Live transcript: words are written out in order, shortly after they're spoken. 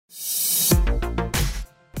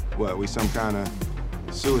What, we some kind of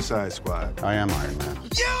suicide squad? I am Iron Man.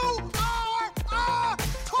 You are a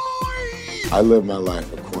toy! I live my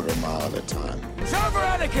life a quarter mile at a time. Server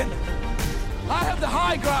Anakin! I have the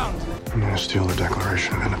high ground! I'm gonna steal the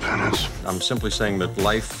Declaration of Independence. I'm simply saying that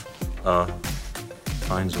life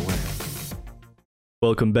finds a way.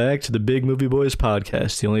 Welcome back to the Big Movie Boys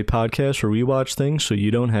podcast, the only podcast where we watch things so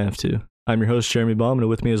you don't have to. I'm your host, Jeremy Baum, and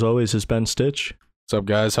with me as always is Ben Stitch. What's up,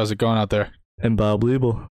 guys? How's it going out there? And Bob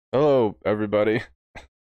Liebel. Hello, everybody.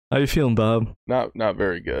 How you feeling, Bob? Not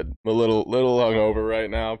very good. I'm a little hungover right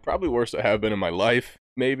now. Probably worst I have been in my life,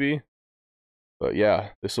 maybe. But yeah,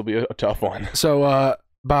 this will be a tough one. So,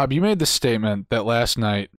 Bob, you made the statement that last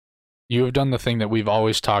night you have done the thing that we've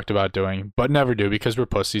always talked about doing, but never do because we're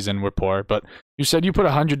pussies and we're poor. But you said you put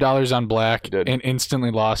 $100 on black and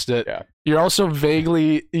instantly lost it. Yeah. You're also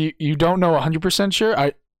vaguely, you don't know 100%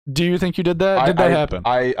 sure. Do you think you did that? Did that happen?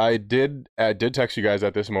 I did text you guys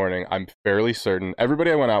that this morning. I'm fairly certain.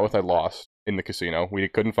 Everybody I went out with, I lost in the casino. We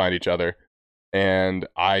couldn't find each other. And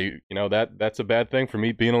that's a bad thing for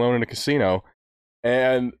me being alone in a casino.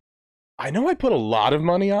 And I know I put a lot of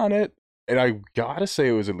money on it. And I gotta say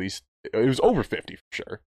it was over 50 for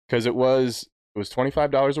sure. Because it was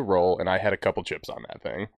 $25 a roll and I had a couple chips on that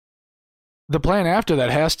thing. The plan after that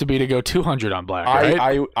has to be to go 200 on black,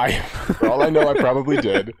 right? I for all I know, I probably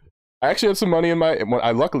did. I actually had some money in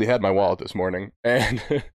I luckily had my wallet this morning, and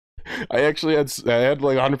I had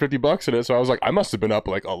like $150 in it, so I was like, I must have been up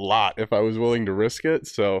like a lot if I was willing to risk it.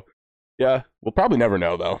 So, yeah, we'll probably never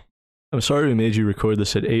know though. I'm sorry we made you record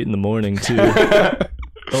this at 8 in the morning, too.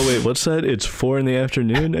 Oh, wait, what's that? It's 4 in the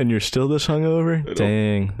afternoon, and you're still this hungover?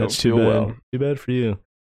 Dang, that's too bad. Well. Too bad for you.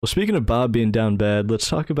 Well, speaking of Bob being down bad, let's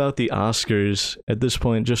talk about the Oscars at this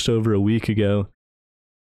point just over a week ago.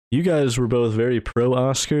 You guys were both very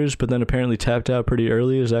pro-Oscars, but then apparently tapped out pretty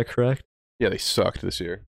early, is that correct? Yeah, they sucked this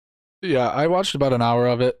year. Yeah, I watched about an hour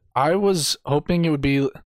of it. I was hoping it would be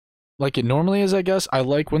like it normally is, I guess. I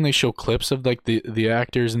like when they show clips of like the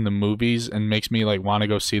actors in the movies and makes me like want to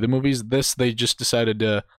go see the movies. This, they just decided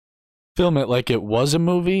to film it like it was a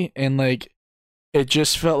movie, and like it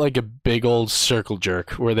just felt like a big old circle jerk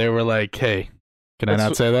where they were like, hey, can I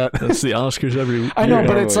not say that? That's the Oscars every year. I know,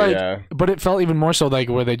 but it's like, yeah. But it felt even more so like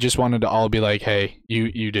where they just wanted to all be like, hey,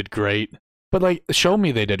 you did great. But like, show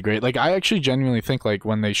me they did great. Like, I actually genuinely think like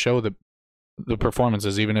when they show the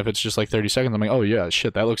performances, even if it's just like 30 seconds, I'm like, oh yeah,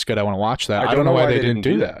 shit, that looks good. I want to watch that. I don't know why they didn't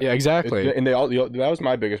do that. Yeah, exactly. And that was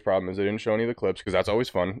my biggest problem is they didn't show any of the clips because that's always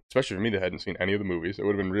fun, especially for me that hadn't seen any of the movies. It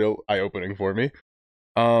would have been real eye-opening for me.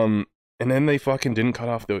 And then they fucking didn't cut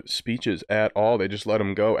off the speeches at all. They just let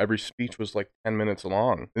them go. Every speech was like 10 minutes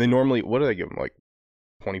long. And they normally, what do they give them? Like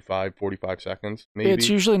 25, 45 seconds, maybe? It's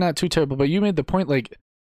usually not too terrible, but you made the point, like,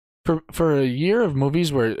 for a year of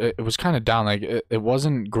movies where it was kind of down, like, it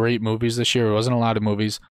wasn't great movies this year. It wasn't a lot of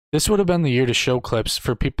movies. This would have been the year to show clips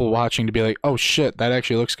for people watching to be like, oh shit, that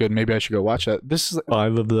actually looks good. Maybe I should go watch that. This is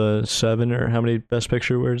 5 of the 7, or how many Best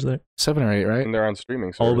Picture awards there? 7 or 8, right? And they're on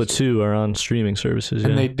streaming services. All but 2 are on streaming services,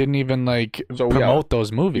 And yeah. they didn't even like promote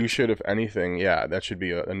those movies. You should, if anything, yeah, that should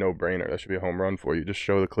be a no-brainer. That should be a home run for you. Just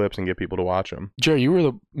show the clips and get people to watch them. Jerry, you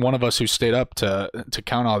were one of us who stayed up to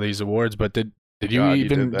count all these awards, but did you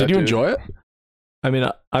enjoy it? I mean,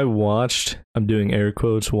 I watched, I'm doing air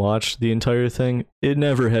quotes, watched the entire thing. It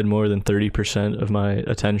never had more than 30% of my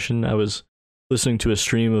attention. I was listening to a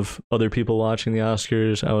stream of other people watching the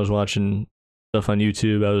Oscars. I was watching stuff on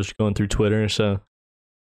YouTube. I was going through Twitter. So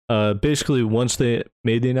basically, once they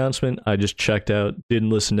made the announcement, I just checked out,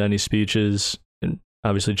 didn't listen to any speeches, and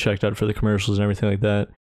obviously checked out for the commercials and everything like that.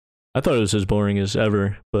 I thought it was as boring as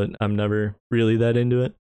ever, but I'm never really that into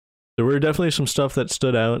it. There were definitely some stuff that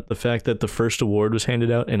stood out. The fact that the first award was handed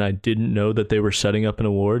out and I didn't know that they were setting up an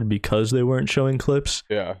award because they weren't showing clips.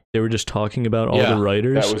 Yeah. They were just talking about all the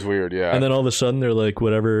writers. That was weird, yeah. And then all of a sudden they're like,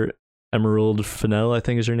 whatever, Emerald Fennell, I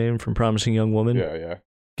think is her name, from Promising Young Woman. Yeah.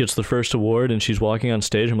 Gets the first award and she's walking on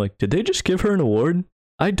stage. I'm like, did they just give her an award?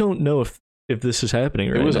 I don't know if this is happening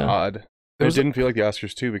right now. It was odd. It didn't feel like the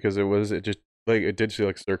Oscars too because it did feel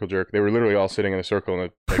like a circle jerk. They were literally all sitting in a circle in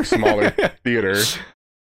a like smaller theater.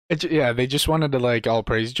 Yeah, they just wanted to like all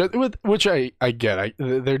praise each other, which I get.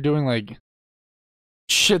 They're doing like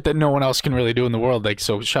shit that no one else can really do in the world. Like,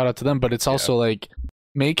 so shout out to them. But it's also like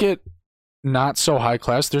make it not so high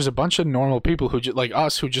class. There's a bunch of normal people who like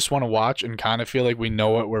us who just want to watch and kind of feel like we know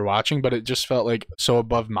what we're watching. But it just felt like so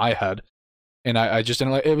above my head, and I just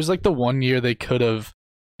didn't like. It was like the one year they could have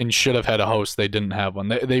and should have had a host. They didn't have one.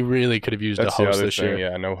 They really could have used a host this year.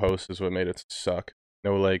 Yeah, no host is what made it suck.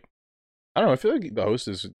 No like I don't know. I feel like the host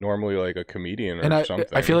is normally like a comedian or And something.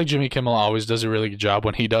 I feel like Jimmy Kimmel always does a really good job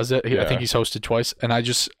when he does it. I Yeah. think he's hosted twice, and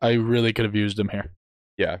I really could have used him here.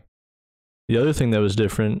 yeah. The other thing that was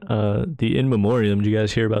different, the In Memoriam. Did you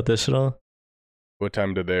guys hear about this at all? What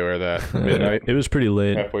time did they wear that? Midnight. It was pretty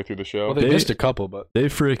late. Halfway through the show. Well, they missed a couple, but They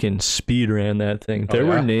freaking speed ran that thing. Oh, There yeah?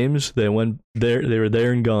 were names that went there. They were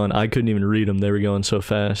there and gone. I couldn't even read them. They were going so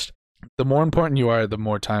fast. the more important you are, the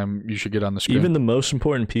more time you should get on the screen. Even the most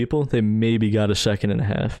important people, they maybe got a second and a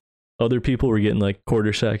half. Other people were getting like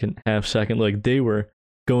quarter second, half second. Like they were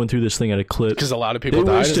going through this thing at a clip. because a lot of They people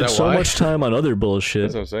died. Is wasted that so why? much time on other That's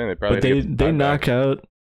bullshit. what I'm saying. They probably But had to get they time knock back. out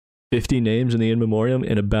 50 names in the In Memoriam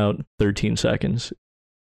in about 13 seconds.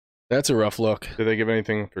 That's a rough look. Did they give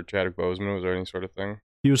anything for Chadwick Boseman? Was there any sort of thing?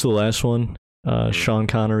 He was the last one. Sean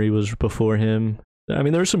Connery was before him. I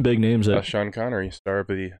mean, there were some big names that. Sean Connery, star of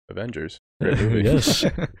the Avengers. Great movie. Yes.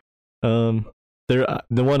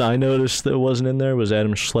 The one I noticed that wasn't in there was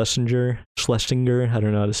Adam Schlesinger. I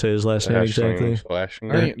don't know how to say his last name exactly. I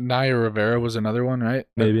think Naya Rivera was another one, right?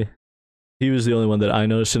 Maybe. He was the only one that I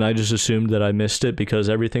noticed, and I just assumed that I missed it because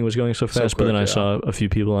everything was going so So fast. But then quick, I yeah. saw a few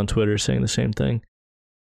people on Twitter saying the same thing.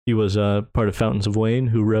 He was part of Fountains of Wayne,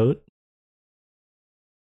 who wrote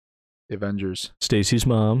The Avengers. Stacy's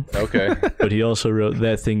mom. Okay. But he also wrote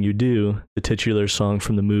That Thing You Do, the titular song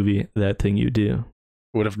from the movie That Thing You Do.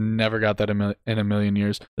 Would have never got that in a million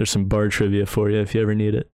years. There's some bar trivia for you if you ever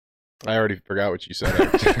need it. I already forgot what you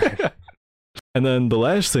said. And then the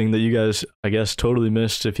last thing that you guys, I guess, totally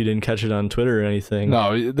missed if you didn't catch it on Twitter or anything.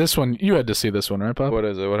 No, this one, you had to see this one, right, Pop? What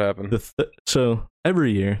is it? What happened? So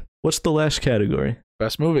every year, what's the last category?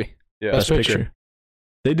 Best movie. Yeah. Best Picture.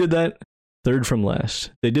 They did that third from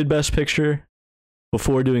last. They did Best Picture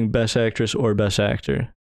before doing Best Actress or Best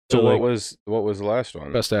Actor. So like, what was the last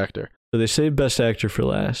one? Best Actor. So they saved Best Actor for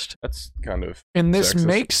last. That's kind of And this sexist.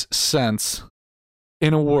 makes sense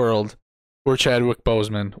in a world where Chadwick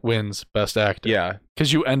Boseman wins Best Actor. Yeah.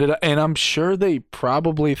 Because you ended up, and I'm sure they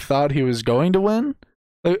probably thought he was going to win.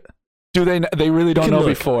 Like, do they? They really don't can know look.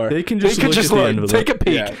 before. They can just they could look just at the look, end of take it. a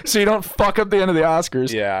peek, Yeah. so you don't fuck up the end of the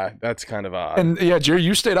Oscars. Yeah, that's kind of odd. And yeah, Jerry,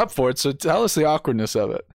 you stayed up for it, so tell us the awkwardness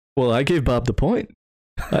of it. Well, I gave Bob the point.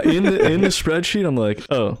 In the spreadsheet, I'm like,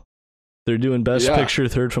 oh, they're doing Best Yeah. Picture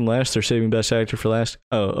third from last. They're saving Best Actor for last.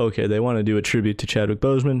 Oh, okay. They want to do a tribute to Chadwick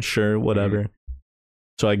Boseman. Sure, whatever.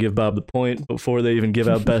 So I give Bob the point before they even give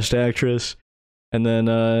out Best Actress. And then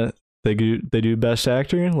they do Best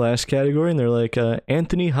Actor, last category, and they're like,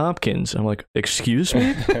 Anthony Hopkins. I'm like, excuse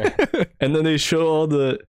me? And then they show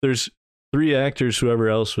there's 3 actors, whoever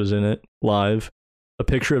else was in it, live, a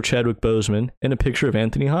picture of Chadwick Boseman, and a picture of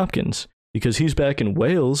Anthony Hopkins. Because he's back in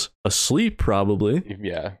Wales, asleep probably.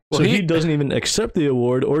 Yeah. So he doesn't even accept the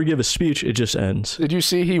award or give a speech. It just ends. Did you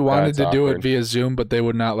see he wanted That's to do it awkward. via Zoom, but they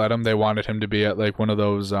would not let him? They wanted him to be at like one of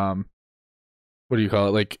those what do you call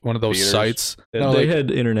it? Like one of those Theaters? sites. They No, like,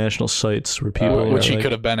 had international sites where people were which he like,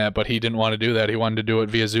 could have been at, but he didn't want to do that. He wanted to do it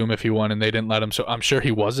via Zoom if he won, and they didn't let him. So I'm sure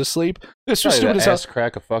he was asleep. This was stupid as hell. ass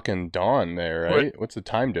crack of fucking dawn there, right? What? What's the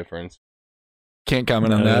time difference? Can't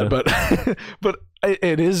comment on No. that, but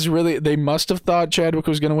it is really, they must have thought Chadwick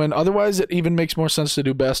was going to win. Otherwise, it even makes more sense to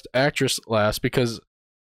do Best Actress last because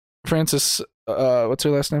Frances, what's her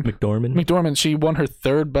last name? McDormand. She won her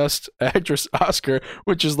 3rd Best Actress Oscar,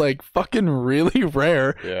 which is like fucking really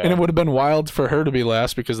rare, Yeah. and it would have been wild for her to be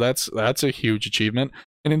last because that's a huge achievement.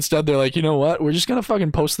 And instead, they're like, you know what? We're just gonna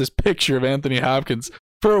fucking post this picture of Anthony Hopkins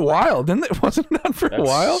for a while. Didn't it? Wasn't it on for a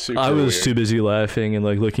while? I was too busy laughing and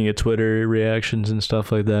like looking at Twitter reactions and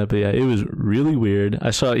stuff like that. But yeah, it was really weird.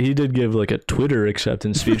 I saw he did give like a Twitter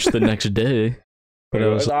acceptance speech the next day. But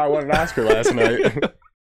I won an Oscar last night.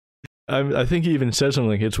 I think he even said something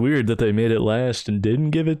like, it's weird that they made it last and didn't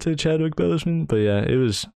give it to Chadwick Boseman. But yeah, it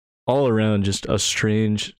was all around just a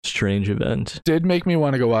strange event. Did make me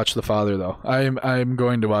want to go watch The Father though. I'm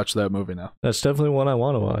going to watch that movie now. That's definitely one I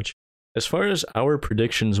want to watch. As far as our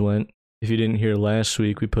predictions went, if you didn't hear last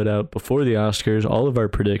week, we put out before the Oscars all of our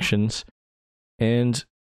predictions. And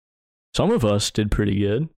some of us did pretty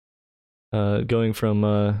good. Going from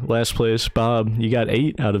last place, Bob, you got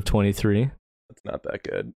 8 out of 23. That's not that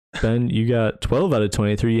good. Ben, you got 12 out of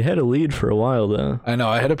 23. You had a lead for a while, though. I know,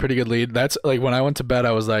 I had a pretty good lead. That's like when I went to bed,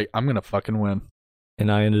 I was like, I'm gonna fucking win.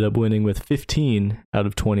 And I ended up winning with 15 out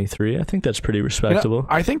of 23. I think that's pretty respectable. You know,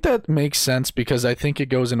 I think that makes sense because I think it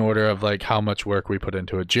goes in order of like how much work we put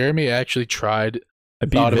into it. Jeremy actually tried, I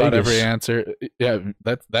beat thought about Vegas. every answer. Yeah,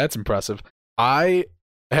 that's impressive. I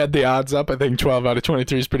had the odds up. I think 12 out of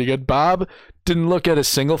 23 is pretty good. Bob didn't look at a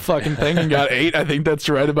single fucking thing and got 8. I think that's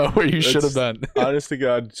right about where you should have been. Honest to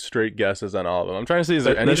God, straight guesses on all of them. I'm trying to see, is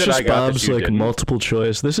there any That's that I just got Bob's that you like didn't? multiple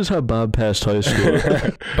choice. This is how Bob passed high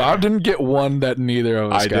school. Bob didn't get one that neither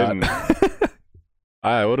of us I got. didn't.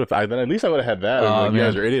 I would have. Then at least I would have had that. Oh, Like, you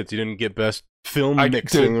guys man. are idiots. You didn't get best film I-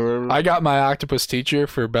 mixing. dude, or whatever. I got my Octopus Teacher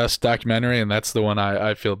for best documentary, and that's the one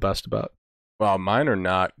I feel best about. Well, mine are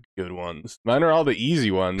not good ones. Mine are all the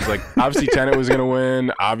easy ones. Like obviously, Tenet was gonna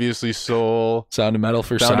win. Obviously, Soul. Sound of Metal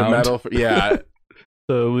for Sound sound. of Metal. Yeah.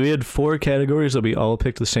 So we had 4 categories that we all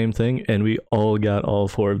picked the same thing, and we all got all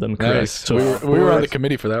 4 of them correct. Nice. So we were on the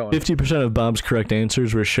committee for that one. 50% of Bob's correct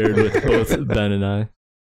answers were shared with both Ben and I.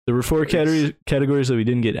 There were 4 categories that we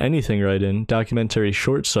didn't get anything right in. Documentary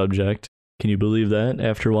short subject. Can you believe that?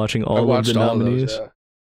 After watching I all of watched the all of those, nominees.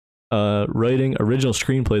 yeah. Writing original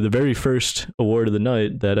screenplay, the very first award of the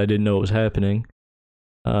night that I didn't know it was happening.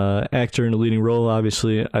 Actor in a leading role,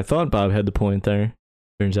 obviously. I thought Bob had the point there.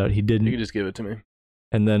 Turns out he You didn't. can just give it to me.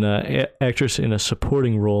 And then actress in a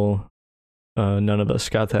supporting role. None of us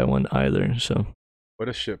got that one either. So What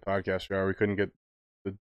a shit podcast we are. We couldn't get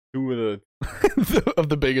the 2 of the. of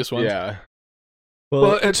the biggest ones. Yeah.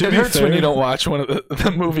 Well, it to be hurts when fair- you don't watch one of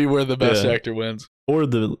the movie where the best Yeah. actor wins. or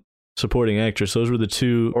the supporting actress. Those were the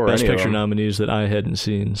 2 Or Best any of Picture them. nominees that I hadn't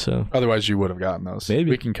seen. So Otherwise, you would have gotten those.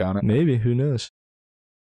 Maybe. We can count it. maybe, who knows?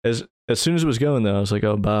 As soon as it was going though, I was like,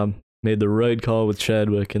 oh, Bob made the right call with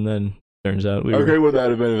Chadwick, and then turns out we How were. great would that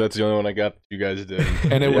have been if that's the only one I got that you guys did?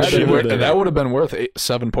 And it Yeah, would that would've been- that would have been worth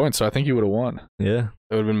 7 points. So I think you would have won. Yeah.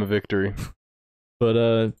 That would have been my victory.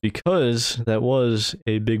 But because that was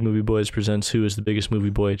a Big Movie Boys Presents Who is the Biggest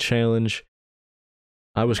Movie Boy challenge,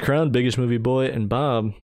 I was crowned Biggest Movie Boy, and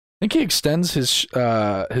Bob, I think he extends his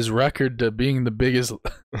record to being the biggest,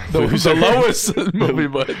 the Loser. lowest movie,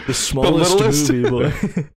 but the smallest littlest. movie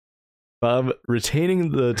boy. Bob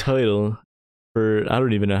retaining the title for I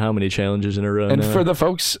don't even know how many challenges in a row And now. for the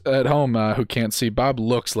folks at home who can't see, Bob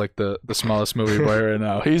looks like the smallest movie boy right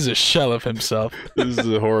now. He's a shell of himself. This is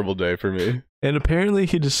a horrible day for me. And apparently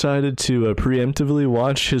he decided to preemptively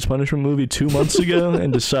watch his punishment movie 2 months ago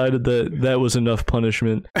and decided that that was enough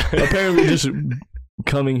punishment. Apparently just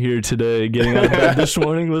coming here today, getting out of bed this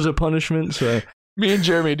morning was a punishment. So Me and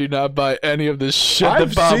Jeremy do not buy any of this shit I've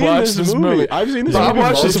that Bob seen watched this movie. I've seen this Bob movie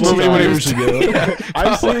watched this multiple movie when he was times. 10 years ago. Yeah, I've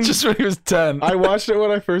Bob seen- watched this when he was 10. I watched it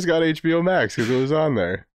when I first got HBO Max because it was on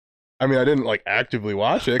there. I mean, I didn't like actively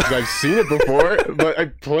watch it because I've seen it before, but I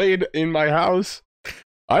played in my house.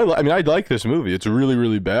 I mean, I like this movie. It's really,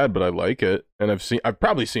 really bad, but I like it, and I've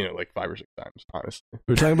probably seen it like 5 or 6 times, honestly.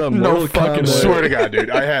 we're talking about No Mortal fucking Kombat Swear to God, dude,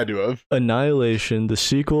 I had to have. Annihilation, the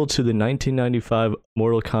sequel to the 1995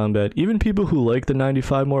 Mortal Kombat. Even people who like the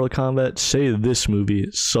 95 Mortal Kombat say this movie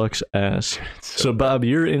sucks ass. So Bob,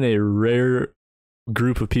 you're in a rare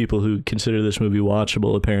group of people who consider this movie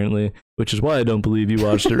watchable, apparently, which is why I don't believe you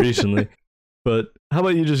watched it recently. But how about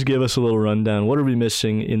you just give us a little rundown? What are we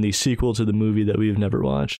missing in the sequel to the movie that we've never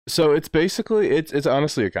watched? So it's basically it's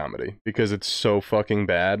honestly a comedy because it's so fucking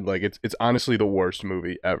bad. Like it's honestly the worst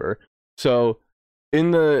movie ever. So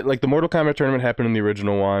in the Mortal Kombat tournament happened in the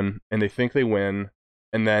original one, and they think they win,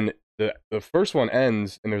 and then the first one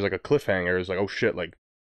ends, and there's like a cliffhanger. It's like, oh shit, like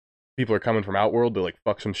people are coming from Outworld to like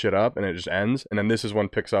fuck some shit up, and it just ends. And then this is one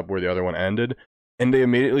picks up where the other one ended, and they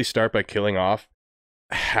immediately start by killing off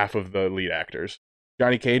half of the lead actors.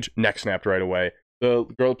 Johnny Cage, neck snapped right away. The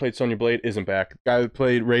girl that played Sonya Blade isn't back. The guy that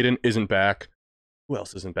played Raiden isn't back. Who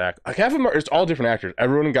else isn't back? Like half of them it's all different actors.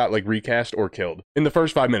 Everyone got like recast or killed. In the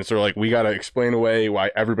first 5 minutes, they're like, we gotta explain away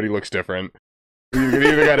why everybody looks different. You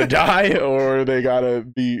either gotta die or they gotta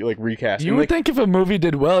be like recast. You And, would like, think if a movie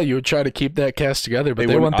did well, you would try to keep that cast together, but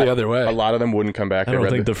they wouldn't- went the other way. a lot of them wouldn't come back. I don't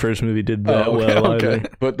read think the first movie did that Oh, okay, well okay. either.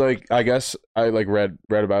 But like I guess I like read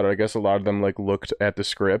about it. I guess a lot of them like looked at the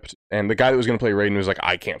script, and the guy that was gonna play Raiden was like,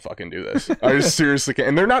 I can't fucking do this. I just seriously can't.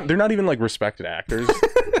 And they're not even like respected actors.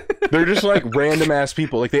 They're just like random ass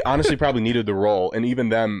people. Like they honestly probably needed the role, and even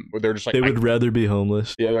them, they're just like, They would rather be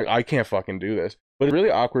homeless. yeah, like I can't fucking do this. But it's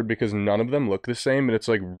really awkward because none of them look the same, and it's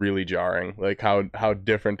like really jarring, like how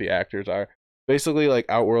different the actors are. Basically, like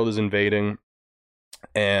Outworld is invading,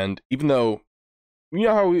 and even though you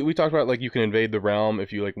know how we talked about like you can invade the realm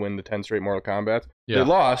if you like win the 10 straight Mortal Kombat, Yeah. they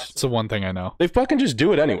lost. It's the one thing I know. They fucking just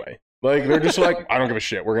do it anyway. Like they're just like, I don't give a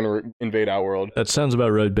shit. We're gonna invade Outworld. That sounds about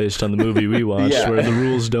right based on the movie we watched, Yeah. where the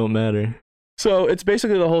rules don't matter. So it's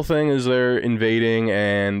basically the whole thing is they're invading,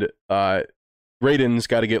 and Raiden's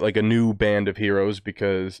got to get like a new band of heroes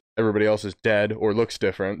because everybody else is dead or looks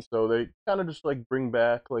different. So they kind of just like bring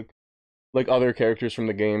back like other characters from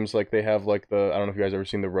the games. Like they have like I don't know if you guys ever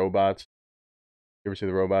seen the robots. You ever see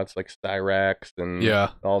the robots like Cyrax and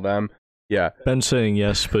Yeah. all them? Yeah. Ben's saying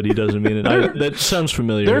yes, but he doesn't mean it. That sounds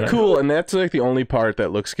familiar. They're cool, and that's like the only part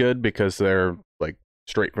that looks good because they're like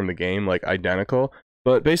straight from the game, like identical.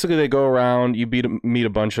 But basically, they go around. You meet a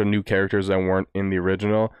bunch of new characters that weren't in the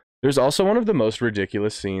original. There's also one of the most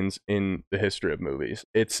ridiculous scenes in the history of movies.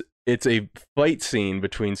 It's a fight scene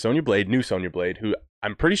between Sonya Blade, new Sonya Blade, who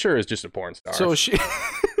I'm pretty sure is just a porn star. So is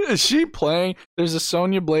she playing? There's a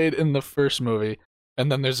Sonya Blade in the first movie,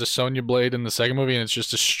 and then there's a Sonya Blade in the second movie, and it's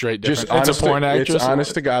just a straight different. It's a porn actress. It's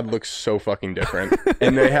honest to God looks so fucking different.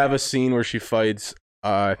 And they have a scene where she fights,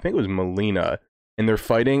 I think it was Melina, and they're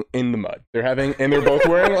fighting in the mud. And they're both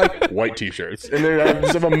wearing like white t-shirts, and they're having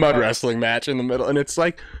just a mud wrestling match in the middle, and it's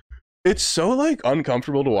like, it's so like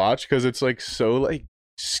uncomfortable to watch because it's like so like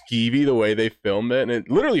skeevy the way they filmed it, and it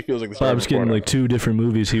literally feels like the Bob's getting like 2 different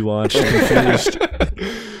movies he watched. Confused.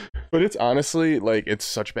 But it's honestly like it's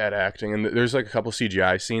such bad acting, and there's like a couple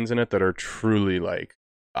CGI scenes in it that are truly like,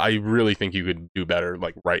 I really think you could do better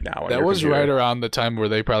like right now. That was right around the time where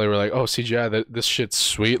they probably were like, "Oh, CGI, this shit's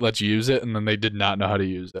sweet. Let's use it," and then they did not know how to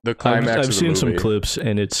use it. The climax. I've seen some clips,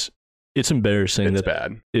 and it's embarrassing that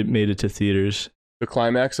bad. It made it to theaters. The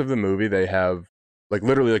climax of the movie, they have like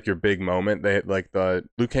literally like your big moment. They like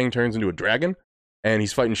Liu Kang turns into a dragon, and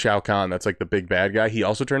he's fighting Shao Kahn. That's like the big bad guy. He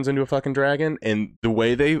also turns into a fucking dragon, and the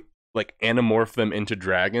way they like anamorph them into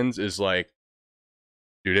dragons is like,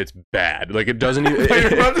 dude, it's bad. Like it doesn't even.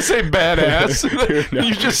 You're about to say badass. Dude, no,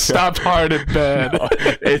 you just stopped hard at bad. No,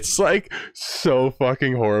 it's like so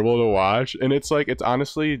fucking horrible to watch, and it's like it's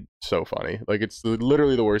honestly so funny. Like it's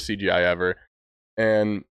literally the worst CGI ever,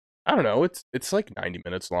 and I don't know. It's like 90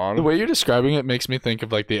 minutes long. The way you're describing it makes me think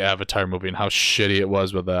of like the Avatar movie and how shitty it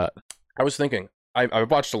was with that. I was thinking,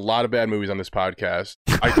 I've watched a lot of bad movies on this podcast.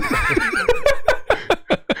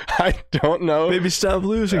 I don't know. Maybe stop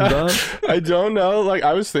losing, Bob. I don't know. Like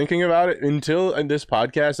I was thinking about it until in this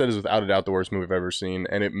podcast. That is without a doubt the worst movie I've ever seen,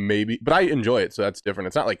 and it may be, but I enjoy it, so that's different.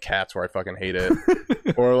 It's not like Cats where I fucking hate it,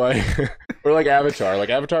 or like Avatar.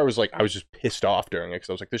 Like Avatar was like I was just pissed off during it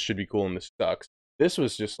because I was like, this should be cool and this sucks. This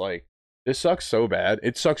was just like, this sucks so bad.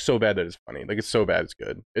 It sucks so bad that it's funny. Like it's so bad it's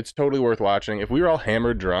good. It's totally worth watching. If we were all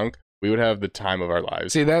hammered drunk, we would have the time of our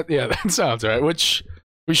lives. See that? Yeah, that sounds right. Which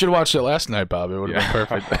we should have watched it last night, Bob. It would have been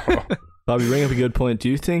perfect. Bob, you bring up a good point. Do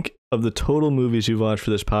you think of the total movies you've watched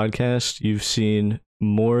for this podcast, you've seen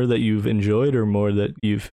more that you've enjoyed or more that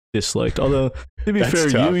you've disliked? Although, to be fair,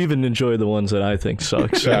 tough. you even enjoy the ones that I think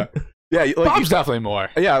suck. So. Yeah, like Bob's definitely more.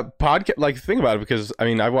 Yeah, podcast. Like think about it, because I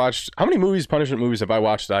mean, I've watched how many punishment movies have I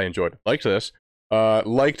watched that I enjoyed? Liked this.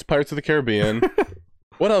 Liked Pirates of the Caribbean.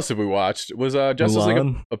 What else have we watched? Was Justice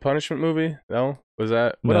League a punishment movie? No, was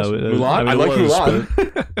that what else? Mulan. I like Mulan.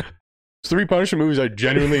 But... It's 3 punishment movies I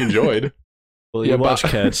genuinely enjoyed. Well, you watch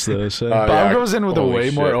Cats though. So. Bob goes in with a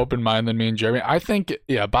way more open mind than me and Jeremy. I think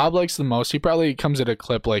Bob likes the most. He probably comes at a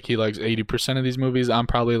clip like he likes 80% of these movies. I'm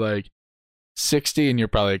probably like 60 and you're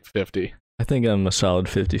probably like 50. I think I'm a solid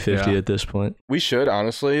 50-50 at this point. We should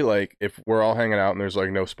honestly, like, if we're all hanging out and there's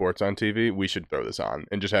like no sports on TV, we should throw this on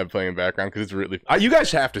and just have it playing in the background because it's really. You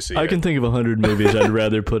guys have to see. I can think of 100 movies I'd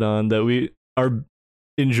rather put on that we are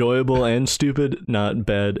enjoyable and stupid, not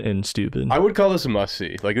bad and stupid. I would call this a must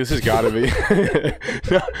see. Like this has got to be.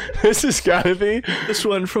 No, this has got to be. This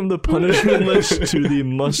went from the punishment list to the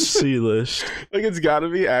must see list. Like it's got to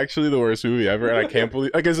be actually the worst movie ever, and I can't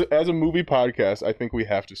believe. Like as a movie podcast, I think we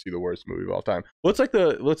have to see the worst movie of all time. What's like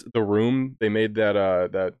the Room? They made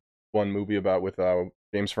that one movie about with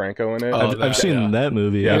James Franco in it. I've seen that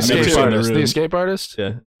movie. Yeah, The Escape Artist.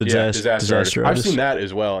 Yeah, Disaster Artist. I've seen that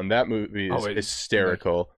as well, and that movie is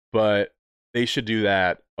hysterical. But they should do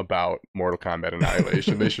that about Mortal Kombat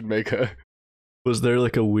Annihilation. They should make a. Was there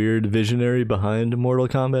like a weird visionary behind Mortal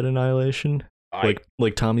Kombat Annihilation?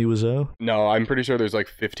 Like Tommy Wiseau? No, I'm pretty sure there's like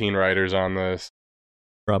 15 writers on this.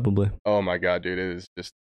 Probably. Oh my god, dude, it is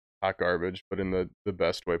just hot garbage, but in the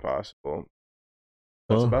best way possible.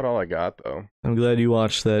 That's about all I got, though. I'm glad you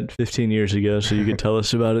watched that 15 years ago so you could tell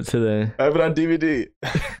us about it today. I have it on DVD.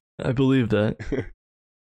 I believe that.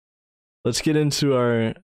 Let's get into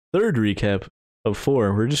our third recap of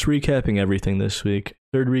 4. We're just recapping everything this week.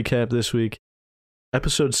 Third recap this week.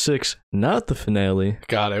 Episode 6, not the finale.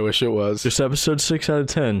 God, I wish it was. Just episode 6 out of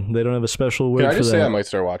 10. They don't have a special word for that. Can I just say I might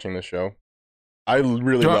start watching this show? I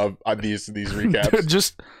really love these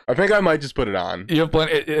recaps. I think I might just put it on. You have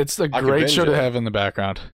plenty. It's a great show to have in the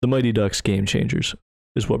background. The Mighty Ducks Game Changers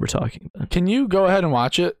is what we're talking about. Can you go ahead and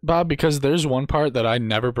watch it, Bob? Because there's one part that I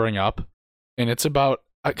never bring up, and it's about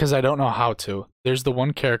because I don't know how to. There's the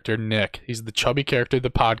one character, Nick. He's the chubby character, the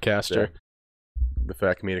podcaster. the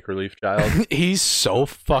fat comedic relief child. He's so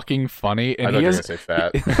fucking funny, and I thought he you were has. gonna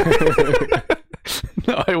say fat.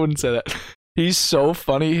 No, I wouldn't say that. He's so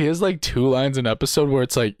funny. He has like 2 lines an episode where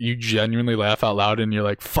it's like you genuinely laugh out loud, and you're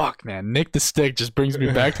like, "Fuck, man, Nick the Stick just brings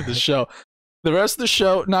me back to the show." The rest of the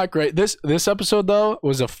show, not great. This episode though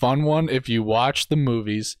was a fun one if you watch the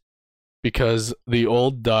movies, because the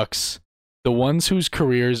old Ducks, the ones whose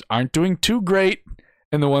careers aren't doing too great,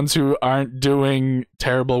 and the ones who aren't doing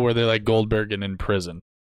terrible, where they're like Goldberg and in prison,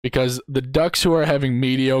 because the Ducks who are having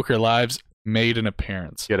mediocre lives made an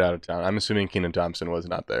appearance. Get out of town. I'm assuming Kenan Thompson was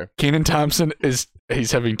not there. Kenan Thompson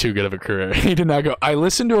he's having too good of a career. He did not go. I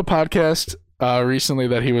listened to a podcast recently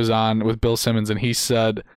that he was on with Bill Simmons, and he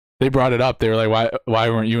said they brought it up. They were like, why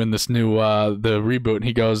weren't you in this new the reboot? And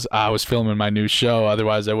he goes, I was filming my new show.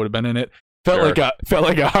 Otherwise, I would have been in it. Felt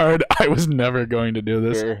like a hard. I was never going to do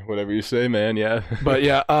this. Sure, whatever you say, man. Yeah. But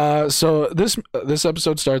yeah. So this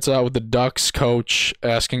episode starts out with the Ducks coach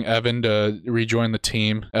asking Evan to rejoin the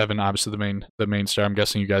team. Evan, obviously the main star. I'm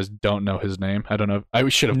guessing you guys don't know his name. I don't know. I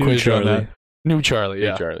should have quizzed you on that. New Charlie.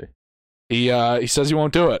 Yeah. New Charlie. He says he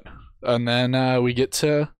won't do it, and then we get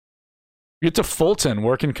to Fulton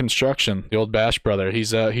working construction. The old Bash brother.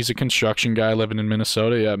 He's a construction guy living in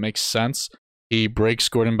Minnesota. Yeah, it makes sense. He breaks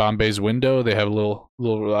Gordon Bombay's window. They have a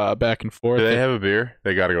little back and forth. Do they have a beer?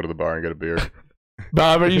 They got to go to the bar and get a beer.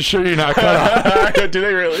 Bob, are you sure you're not cut off? Do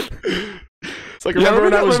they really? It's like, remember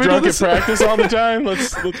when I was drunk at practice all the time?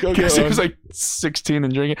 Let's go get He one. was like 16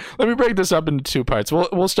 and drinking. Let me break this up into 2 parts.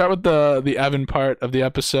 We'll start with the Evan part of the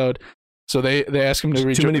episode. So they ask him to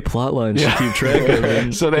rejoin. Too many plot lines to keep track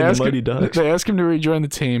of. So they ask Mighty Ducks. They ask him to rejoin the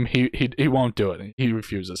team. He won't do it. He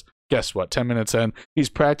refuses. Guess what? 10 minutes in, he's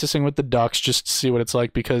practicing with the Ducks just to see what it's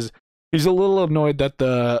like, because he's a little annoyed that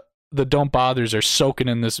the Don't Bothers are soaking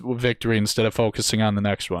in this victory instead of focusing on the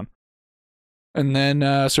next one. And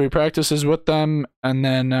then so he practices with them, and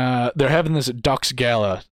then they're having this Ducks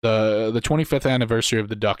gala, the 25th anniversary of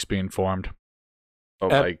the Ducks being formed. Oh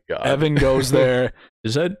my God. Evan goes there.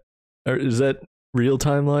 Is that real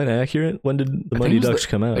timeline accurate? When did the Mighty Ducks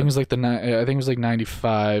come out? I think it was like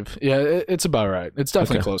 95. Yeah, it's about right. It's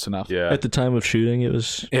definitely close enough. Yeah. At the time of shooting, it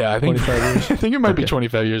was I think 25 years. I think it might be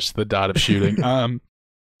 25 years to the dot of shooting.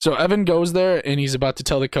 So Evan goes there, and he's about to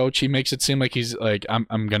tell the coach. He makes it seem like he's like,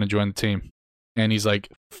 I'm gonna join the team, and he's like,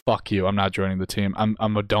 fuck you, I'm not joining the team.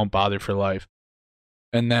 I'm a Don't Bother for life.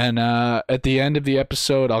 And then at the end of the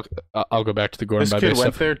episode, I'll go back to the Gordon Bombay stuff. This kid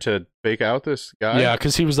went stuff. there to fake out this guy? Yeah,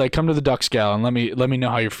 because he was like, come to the Ducks Gala and let me know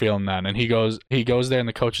how you're feeling then. And he goes there, and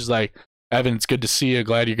the coach is like, Evan, it's good to see you.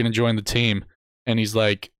 Glad you're going to join the team. And he's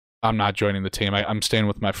like, I'm not joining the team. I'm staying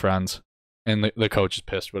with my friends. And the coach is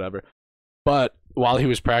pissed, whatever. But while he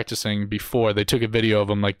was practicing before, they took a video of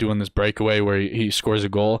him like doing this breakaway where he scores a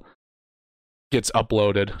goal. Gets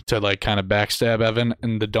uploaded to like kind of backstab Evan,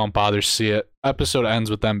 and the Don't Bother see it. Episode ends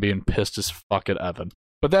with them being pissed as fuck at Evan.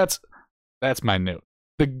 But that's minute.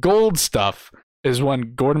 The gold stuff is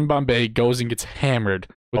when Gordon Bombay goes and gets hammered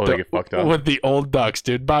with, they get fucked up. with the old Ducks,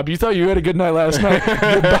 dude. Bob, you thought you had a good night last night.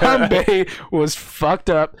 Bombay was fucked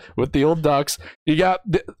up with the old Ducks. You got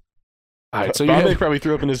all right, so Bombay probably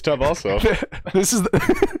threw up in his tub also. This is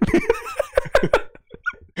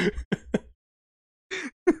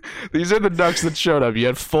these are the Ducks that showed up. You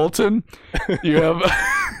had Fulton. You have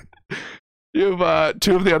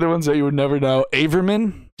 2 of the other ones that you would never know.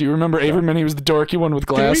 Averman. Do you remember Averman? He was the dorky one with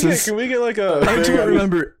glasses. Can we get like a... I don't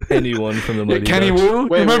remember anyone from the Mighty Kenny Ducks. Wu?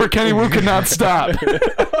 Remember Kenny Wu could not stop.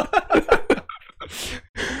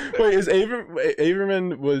 Wait, is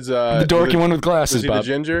Averman was... the dorky one with glasses, Was he Bob. the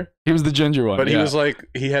ginger? He was the ginger one. But he yeah. was like...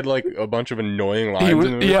 He had like a bunch of annoying lines. He was,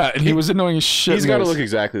 in the yeah, and he was annoying as shit. He's got to look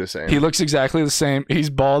exactly the same. He looks exactly the same. He's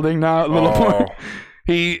balding now. A little more.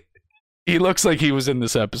 He looks like he was in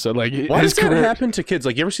this episode. Like, why does that happen to kids?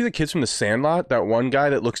 Like, you ever see the kids from The Sandlot? That one guy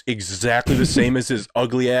that looks exactly the same as his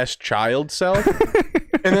ugly ass child self.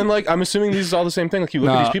 And then, like, I'm assuming these is all the same thing. Like, you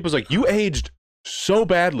look at these people, it's like, you aged so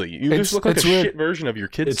badly. You just look like a shit version of your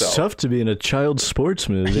kid self. It's tough to be in a child sports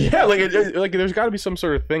movie. Yeah, like there's got to be some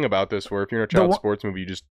sort of thing about this where if you're in a child sports movie, you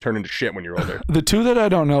just turn into shit when you're older. The 2 that I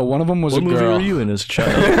don't know, one of them was What a movie girl. were you in as a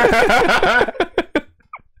child?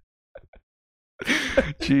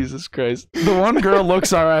 Jesus Christ. The one girl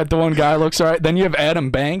looks all right. The one guy looks all right. Then you have Adam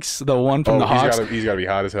Banks, the one from the Hawks. He's got to be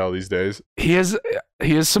hot as hell these days. He has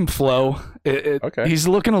some flow. Okay. He's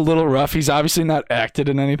looking a little rough. He's obviously not acted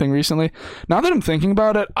in anything recently. Now that I'm thinking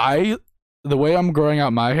about it, the way I'm growing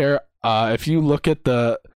out my hair, if you look at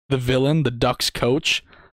the villain, the Ducks coach,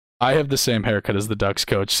 I have the same haircut as the Ducks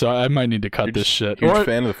coach, so I might need to cut this shit. Huge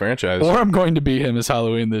fan of the franchise. Or I'm going to be him as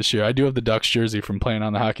Halloween this year. I do have the Ducks jersey from playing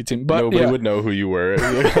on the hockey team, but nobody would know who you were.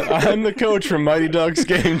 I'm the coach from Mighty Ducks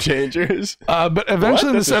Game Changers. But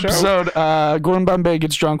eventually in this episode, Gordon Bombay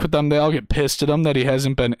gets drunk with them. They all get pissed at him that he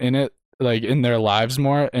hasn't been in it, like in their lives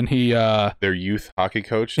more, and he their youth hockey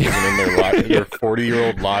coach isn't in their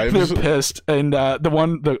 40-year-old lives. They're pissed, and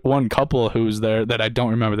the one couple who's there that I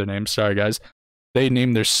don't remember their name. Sorry, guys. They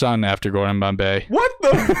named their son after Gordon Bombay. What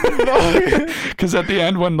the? Because at the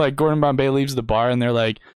end, when like Gordon Bombay leaves the bar, and they're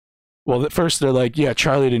like, well, at first they're like, yeah,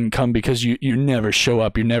 Charlie didn't come because you never show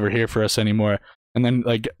up. You're never here for us anymore. And then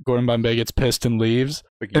like Gordon Bombay gets pissed and leaves,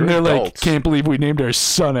 and they're like, can't believe we named our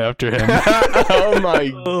son after him. Oh my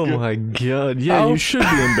god! Yeah, you should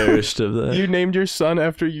be embarrassed of that. You named your son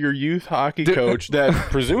after your youth hockey coach that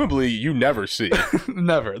presumably you never see.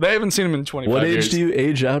 Never. They haven't seen him in 25 years. What age do you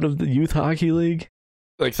age out of the youth hockey league?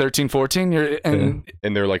 Like 13, 14. And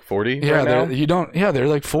they're like 40. Yeah, right now? They're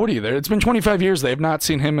like 40. It's been 25 years. They have not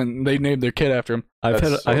seen him, and they named their kid after him. I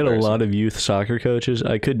had a lot of youth soccer coaches.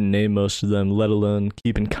 I couldn't name most of them, let alone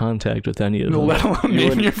keep in contact with any of them. Let alone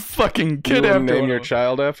name your fucking kid after after name your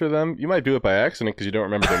child after them. You might do it by accident because you don't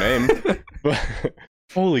remember their name. But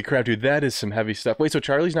holy crap, dude, that is some heavy stuff. Wait, so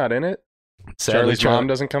Charlie's not in it? Sadly, Charlie's mom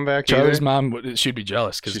doesn't come back. Charlie's mom, she'd be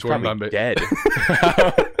jealous because she's probably Bombay dead.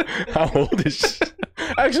 How old is she?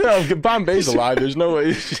 Actually, no, Bombay's alive. There's no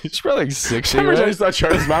way. She's probably like 60. I just thought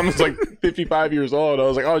Charlie's mom was like 55 years old. I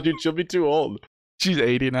was like, oh, dude, she'll be too old. She's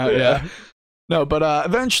 80 now, yeah. No, but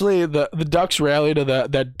eventually the Ducks rally to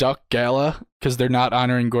that Duck Gala because they're not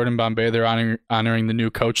honoring Gordon Bombay. They're honoring the new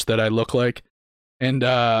coach that I look like. And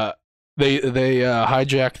they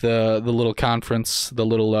hijack the little conference, the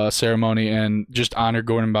little ceremony, and just honor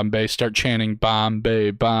Gordon Bombay, start chanting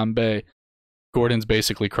Bombay, Bombay. Gordon's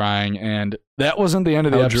basically crying, and that wasn't the end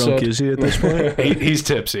of the episode. How drunk is he at this point? He's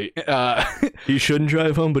tipsy. He shouldn't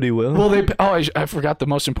drive home, but he will. Well, I forgot the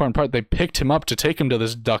most important part. They picked him up to take him to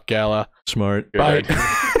this Duck Gala. Smart.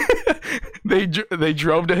 They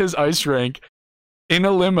drove to his ice rink in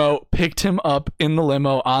a limo, picked him up in the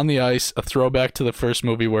limo on the ice, a throwback to the first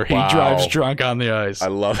movie where he drives drunk on the ice. I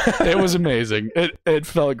love it. It was amazing. It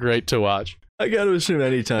felt great to watch. I gotta assume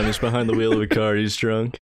anytime he's behind the wheel of a car, he's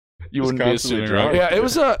drunk. You wouldn't be assuming drunk. Yeah, it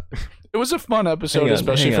was a fun episode,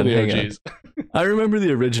 especially for the OGs. I remember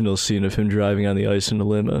the original scene of him driving on the ice in a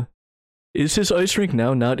limo. Is his ice rink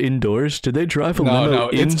now not indoors? Did they drive a limo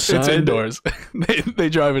inside? It's indoors. they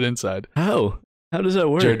drive it inside. How? How does that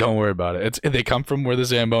work? Jared, don't worry about it. They come from where the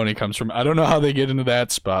Zamboni comes from. I don't know how they get into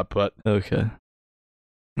that spot, but okay.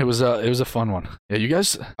 It was a fun one. Yeah, you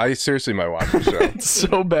guys. I seriously might watch the show. It's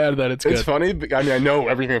so bad that it's good. It's funny. I mean, I know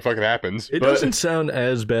everything that fucking happens. It doesn't sound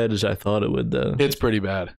as bad as I thought it would, though. It's pretty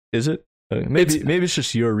bad. Is it? Maybe it's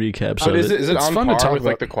just your recaps. But is it it's on fun par to talk with about.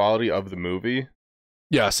 like the quality of the movie?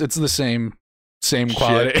 Yes, it's the same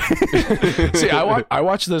quality. See, I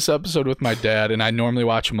watched this episode with my dad, and I normally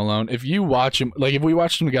watch him alone. If you watch him, like if we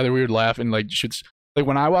watched him together, we would laugh and like should. Like,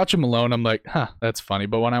 when I watch him alone, I'm like, huh, that's funny.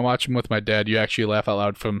 But when I watch him with my dad, you actually laugh out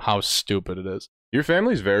loud from how stupid it is. Your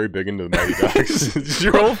family's very big into the Mighty Ducks. Does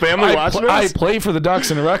your whole family watch this? I play for the Ducks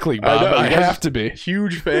in a rec league, Bob. I have to be.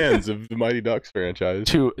 Huge fans of the Mighty Ducks franchise.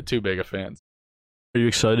 Too big of fans. Are you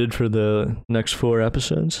excited for the next 4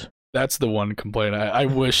 episodes? That's the one complaint. I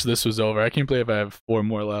wish this was over. I can't believe I have 4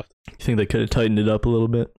 more left. You think they could have tightened it up a little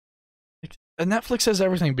bit? And Netflix has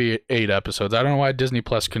everything be 8 episodes. I don't know why Disney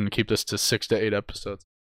Plus couldn't keep this to 6 to 8 episodes.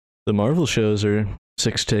 The Marvel shows are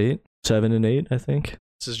 6 to 8, 7 and 8, I think.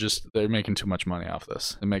 This is just, they're making too much money off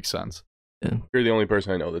this. It makes sense. Yeah. You're the only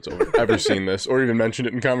person I know that's ever seen this or even mentioned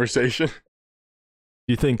it in conversation. Do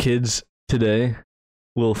you think kids today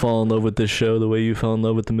will fall in love with this show the way you fell in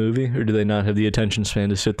love with the movie? Or do they not have the attention span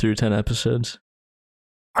to sit through 10 episodes?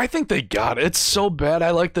 I think they got it. It's so bad.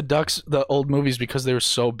 I like the old movies because they were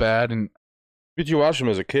so bad. And But you watched them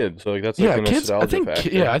as a kid, so like that's like the nostalgia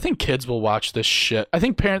factor. I think kids will watch this shit. I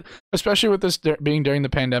think parents, especially with this being during the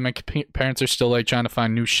pandemic, parents are still like trying to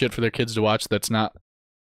find new shit for their kids to watch that's not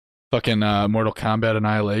fucking Mortal Kombat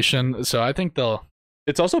Annihilation. So I think they'll.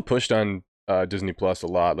 It's also pushed on Disney Plus a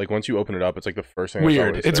lot. Like once you open it up, it's like the first thing.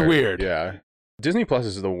 Weird. It's weird. Yeah. Disney Plus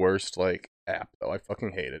is the worst like app though. I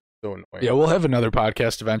fucking hate it. It's so annoying. Yeah, we'll have another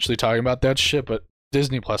podcast eventually talking about that shit, but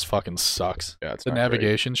Disney Plus fucking sucks. Yeah, it's the not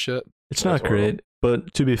navigation shit. It's not great,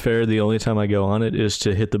 but to be fair, the only time I go on it is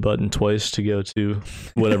to hit the button twice to go to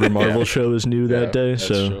whatever Marvel show is new that day,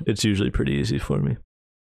 so true. It's usually pretty easy for me.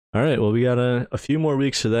 All right, well, we got a few more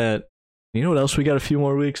weeks of that. You know what else we got a few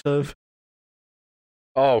more weeks of?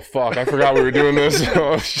 Oh, fuck, I forgot we were doing this.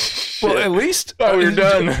 Well, at least we're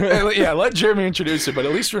done. Yeah, let Jeremy introduce it, but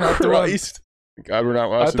at least we're not the ones. Christ. God, we're not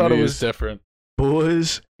watching I thought it was these. different.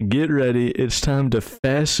 Boys, get ready. It's time to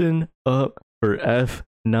fasten up for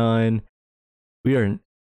F9. We are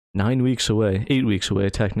 9 weeks away, 8 weeks away,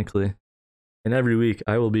 technically. And every week,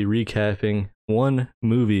 I will be recapping one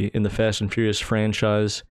movie in the Fast and Furious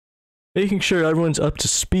franchise, making sure everyone's up to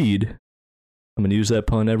speed. I'm going to use that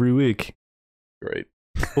pun every week. Great.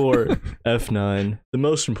 For F9, the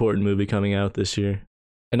most important movie coming out this year.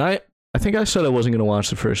 And I think I said I wasn't going to watch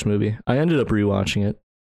the first movie. I ended up rewatching it.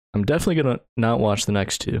 I'm definitely going to not watch the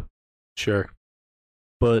next two. Sure.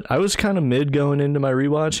 But I was kind of mid going into my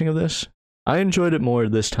rewatching of this. I enjoyed it more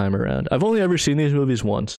this time around. I've only ever seen these movies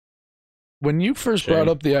once. When you first brought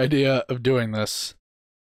up the idea of doing this,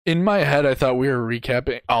 in my head, I thought we were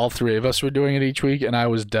recapping. All three of us were doing it each week, and I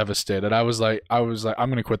was devastated. I was like, I'm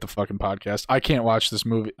going to quit the fucking podcast. I can't watch this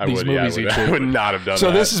movie. These movies each week. I would not have done that.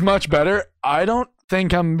 So this is much better. I don't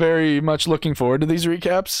think I'm very much looking forward to these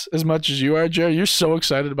recaps as much as you are, Jerry. You're so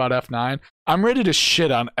excited about F9. I'm ready to shit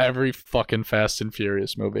on every fucking Fast and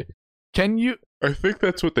Furious movie. Can you? I think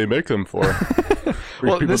that's what they make them for.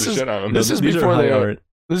 Well, this is before they were.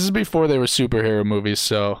 This is before they were superhero movies.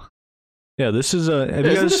 So yeah, this is isn't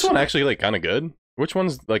this one actually like kind of good? Which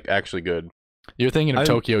one's like actually good? You're thinking of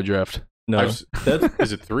Tokyo Drift. No, is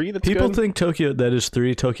it 3 that's people good? think that is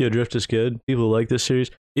 3. Tokyo Drift is good. People like this series.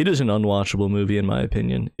 It is an unwatchable movie in my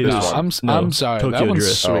opinion. I'm sorry. Tokyo that one's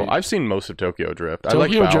Drift. sweet. Oh, I've seen most of Tokyo Drift. Tokyo I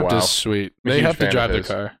like Bow Drift Wow. is sweet. I'm a They huge have to fan drive of the his.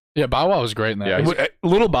 car. Yeah, Bow Wow was great in that. Yeah,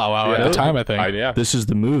 Little Bow Wow at the time, I think. Yeah. This is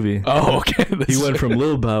the movie. Oh, okay. He went from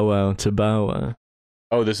Lil Bow Wow to Bow Wow.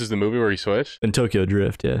 Oh, this is the movie where he switched? In Tokyo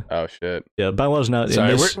Drift, yeah. Oh, shit. Yeah, Bow Wow's not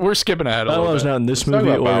Sorry, in this. we're skipping ahead a Bow little Wow's bit. not in this Let's talk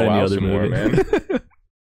movie about or Bow any Wow other some more, movie. man.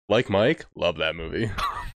 Like Mike, love that movie.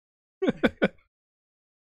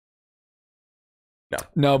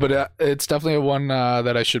 No, but it's definitely one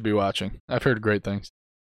that I should be watching. I've heard great things.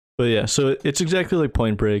 But yeah, so it's exactly like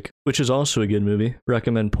Point Break, which is also a good movie.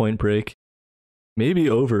 Recommend Point Break. Maybe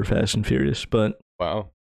over Fast and Furious, but Wow.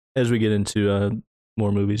 as we get into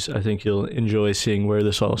more movies, I think you'll enjoy seeing where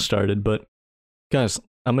this all started. But guys,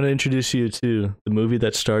 I'm going to introduce you to the movie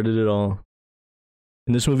that started it all.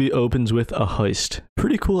 And this movie opens with a heist.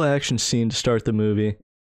 Pretty cool action scene to start the movie.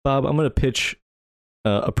 Bob, I'm going to pitch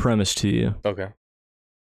a premise to you. Okay.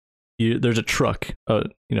 There's a truck, a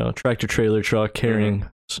tractor trailer truck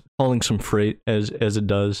hauling some freight as it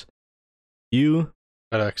does. You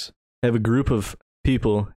FedEx. have a group of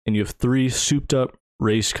people and you have 3 souped up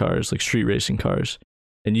race cars, like street racing cars,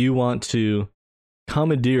 and you want to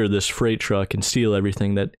commandeer this freight truck and steal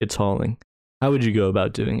everything that it's hauling. How would you go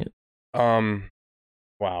about doing it?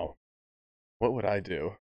 Wow. What would I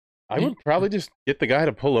do? I would probably just get the guy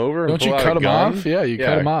to pull over and Don't you pull out cut a him gun. off? Yeah, you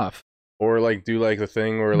cut him off. Or like do like the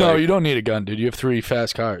thing where No, like you don't need a gun, dude. You have 3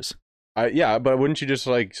 fast cars. yeah, but wouldn't you just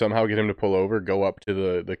like somehow get him to pull over, go up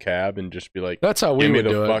to the cab and just be like, That's how we give me would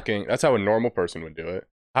do the it. fucking that's how a normal person would do it.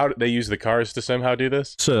 How do they use the cars to somehow do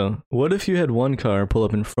this? So, what if you had one car pull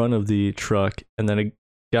up in front of the truck and then a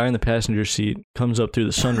guy in the passenger seat comes up through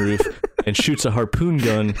the sunroof and shoots a harpoon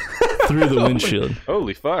gun through the windshield?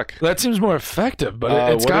 Holy fuck. That seems more effective,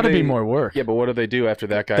 but it's what got to do be they- more work. Yeah, but what do they do after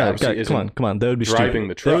that guy God, obviously isn't come on. That would be driving stupid.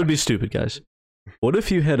 the truck? That would be stupid, guys. What if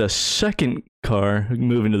you had a second car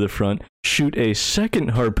moving to the front, shoot a second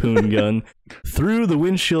harpoon gun through the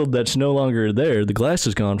windshield that's no longer there? The glass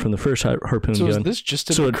is gone from the first harpoon So gun. is this just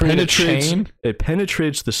to So it create a penetrates. chain? It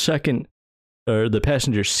penetrates the second, or the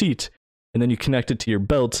passenger seat, and then you connect it to your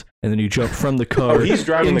belt, and then you jump from the car Oh, he's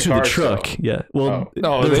driving the into car truck. still. Yeah. Well, Oh.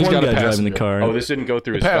 No, there's he's one got a guy driving the passenger. car. Oh, this didn't go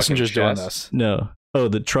through The his passenger's fucking doing chest? this. No. Oh,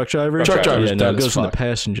 the truck driver. Truck driver's yeah, no, dead it as goes in the fuck.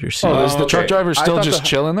 passenger seat. Oh, is the okay. truck driver I still thought just the-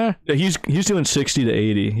 chilling there? Yeah, he's doing 60 to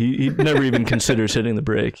 80. He never even considers hitting the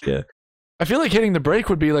brake. Yeah. I feel like hitting the brake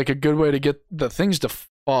would be like a good way to get the things to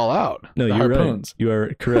fall out. No, the you're harpoons. right. You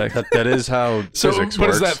are correct. That is how So, physics but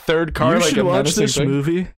works. is that third car You like should a watch menacing this thing?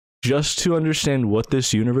 movie just to understand what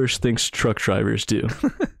this universe thinks truck drivers do.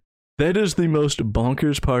 That is the most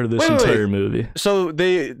bonkers part of this Wait. entire movie. So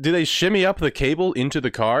do they shimmy up the cable into the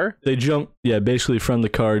car? They jump, basically from the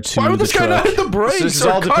car to Why would the this guy not truck. hit the brakes? This is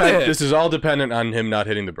or all cut it? This is all dependent on him not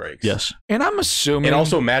hitting the brakes. Yes. And I'm assuming. And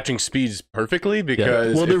also matching speeds perfectly Yeah.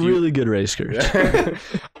 because Well, they're if you- really good race cars.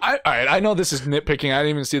 All right, I know this is nitpicking. I didn't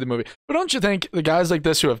even see the movie. But don't you think the guys like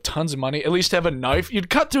this who have tons of money at least have a knife? You'd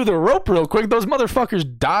cut through the rope real quick. Those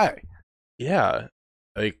motherfuckers die. Yeah.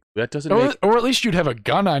 Like that doesn't Or, make or at least you'd have a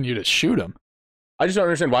gun on you to shoot them. I just don't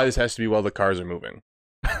understand why this has to be while the cars are moving.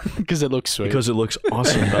 Because it looks sweet. Because it looks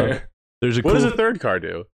awesome. Bob. There's a What cool. does the third car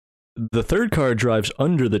do? The third car drives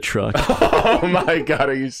under the truck. Oh my god,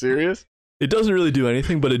 are you serious? It doesn't really do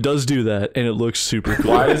anything, but it does do that, and it looks super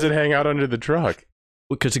cool. Why does it hang out under the truck?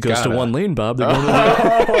 Because it goes to Gotta. one lane, Bob. They're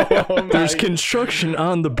going Oh, There's my- construction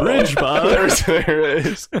on the bridge, Bob. there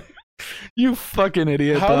is. You fucking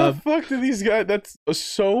idiot, How Bob. the fuck do these guys? That's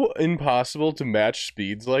so impossible to match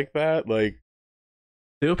speeds like that. Like,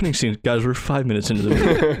 The opening scene, guys, we're 5 minutes into the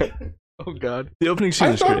movie. Oh god. The opening scene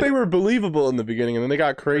I is thought great. they were believable in the beginning, and then they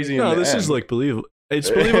got crazy. No, in the this is end. like believable. It's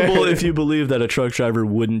believable if you believe that a truck driver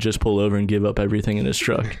wouldn't just pull over and give up everything in his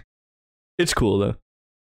truck. It's cool though.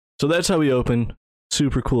 So that's how we open.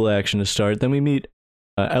 Super cool action to start. Then we meet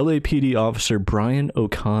LAPD officer Brian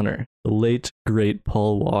O'Connor, the late great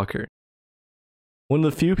Paul Walker. One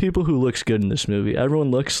of the few people who looks good in this movie.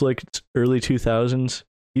 Everyone looks like it's early 2000s.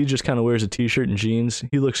 He just kind of wears a t-shirt and jeans.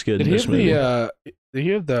 He looks good Did in he this have movie. did he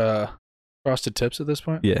have the frosted tips at this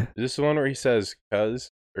point? Yeah. Is this the one where he says "cuz"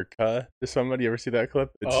 or "cuh" to somebody? You ever see that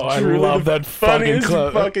clip? It's Oh, I truly love the that fucking funniest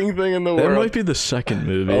clip. fucking thing in the That world. might be the second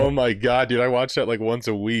movie. Oh my god, dude! I watch that like once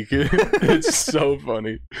a week. It's so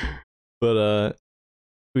funny. But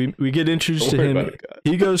we get introduced Don't to worry him. about it, guys.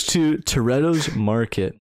 He goes to Toretto's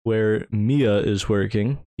Market, where Mia is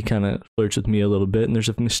working. He kind of flirts with Mia a little bit, and there's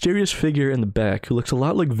a mysterious figure in the back who looks a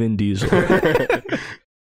lot like Vin Diesel.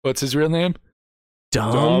 What's his real name?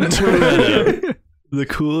 Dom Dom Toretto. The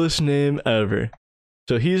coolest name ever.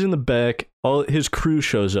 So he's in the back. All his crew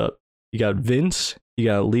shows up. You got Vince, you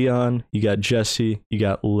got Leon, you got Jesse, you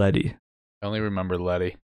got Letty. I only remember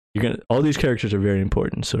Letty. All these characters are very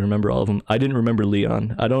important, so remember all of them. I didn't remember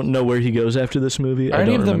Leon. I don't know where he goes after this movie. Are I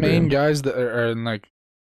any don't of the remember main him. guys that are in like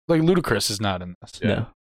Ludacris is not in this. Yeah. No.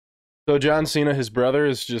 So John Cena, his brother,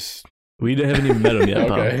 is just We haven't even met him yet,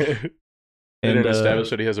 Bob. okay. They And, didn't establish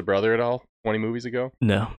that he has a brother at all 20 movies ago.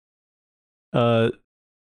 No.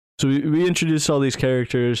 So we introduced all these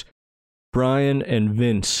characters. Brian and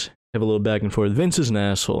Vince have a little back and forth. Vince is an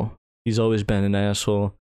asshole. He's always been an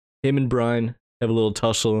asshole. Him and Brian have a little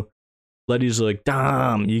tussle. Letty's like,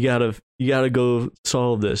 Dom, you gotta go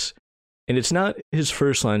solve this. And it's not his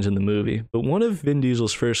first lines in the movie, but one of Vin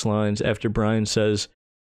Diesel's first lines after Brian says,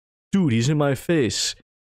 dude, he's in my face.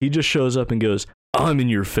 He just shows up and goes, I'm in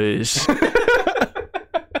your face.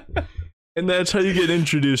 And that's how you get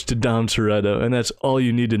introduced to Dom Toretto, and that's all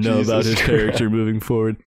you need to know about Jesus his character Christ. moving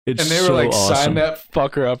forward. It's And they were so like, awesome. sign that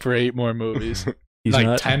fucker up for 8 more movies. He's like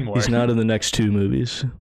not, 10 more. He's not in the next 2 movies.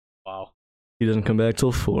 Wow. He doesn't come back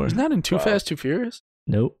till 4. He's not in Too Wow. Fast, Too Furious?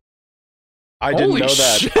 Nope. I didn't Holy know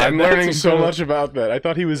that. shit, I'm learning that's so incredible. much about that. I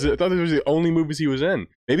thought those were the only movies he was in.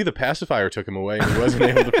 Maybe the pacifier took him away and he wasn't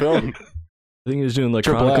able to film. I think he was doing like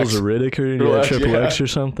Triple Chronicles X. of Riddick or Triple X, Triple yeah. X or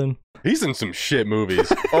something. He's in some shit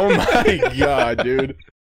movies. Oh my god, dude.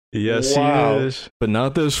 Yes, Wow. he is. But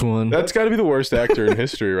not this one. That's got to be the worst actor in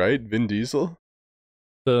history, right? Vin Diesel?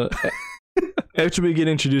 So, after we get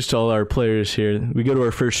introduced to all our players here, we go to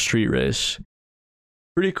our first street race.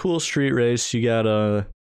 Pretty cool street race. You got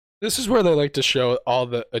This is where they like to show all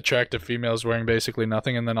the attractive females wearing basically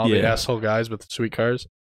nothing and then all the Yeah. asshole guys with sweet cars.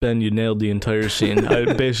 Ben, you nailed the entire scene.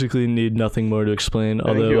 I basically need nothing more to explain. I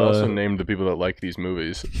think Although you also named the people that like these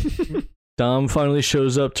movies. Dom finally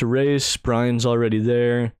shows up to race. Brian's already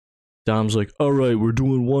there. Dom's like, all right, we're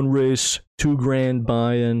doing one race, $2,000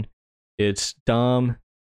 buy-in. It's Dom,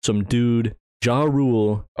 some dude, Ja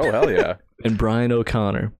Rule, Oh, hell yeah. and Brian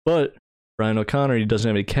O'Connor. But Brian O'Connor, he doesn't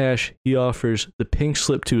have any cash. He offers the pink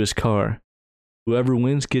slip to his car. Whoever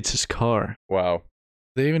wins gets his car. Wow.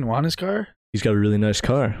 They even want his car? He's got a really nice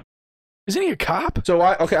car. Isn't he a cop? So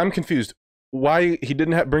okay, I'm confused. Why he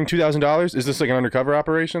didn't bring $2,000? Is this like an undercover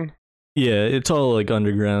operation? Yeah, it's all like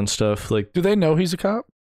underground stuff. Like, Do they know he's a cop?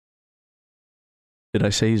 did I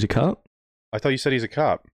say he's a cop? I thought you said he's a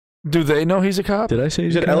cop. Do they know he's a cop? Did I say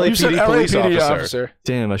he's You a said cop? LAPD You said police LAPD officer.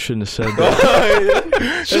 Damn, I shouldn't have said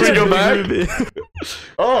that. Should we go back?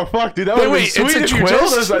 Oh fuck, dude, that would Wait, have been wait, sweet it's if a you told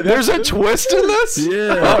us twist? that. There's a twist in this?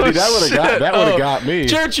 Yeah. Oh, dude, that would have shit. got me.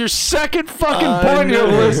 Jared, your second fucking I point you know.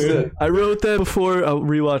 listed. I wrote that before I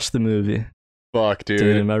rewatched the movie. Fuck, dude.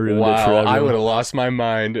 Damn, I ruined it wow, for I everyone. would have lost my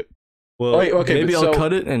mind. Well, Wait, okay, maybe but I'll so-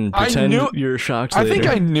 cut it and I pretend knew- you're shocked I later. think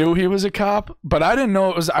I knew he was a cop, but I didn't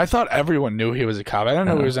know it was. I thought everyone knew he was a cop. I didn't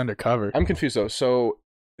know he was undercover. I'm confused though. So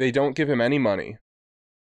they don't give him any money.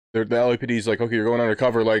 The LAPD's like, okay, you're going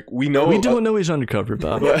undercover. Like we know. We don't know he's undercover,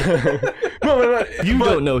 Bob. But You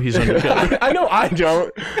don't know he's undercover. I know I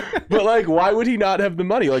don't. But like, why would he not have the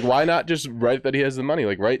money? Like, why not just write that he has the money?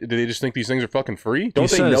 Like, right? Do they just think these things are fucking free?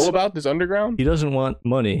 Don't they says- know about this underground? He doesn't want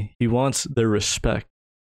money. He wants their respect.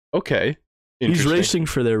 Okay. He's Interesting. racing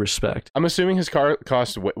for their respect. I'm assuming his car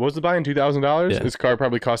cost. What was the buy-in? $2,000. Yeah. His car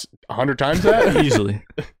probably cost 100 times that. Easily.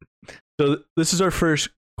 So this is our first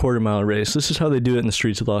quarter-mile race. This is how they do it in the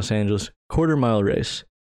streets of Los Angeles. Quarter-mile race.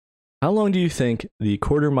 How long do you think the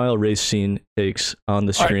quarter-mile race scene takes on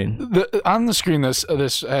the screen? Right, on the screen, this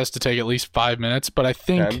has to take at least 5 minutes, but I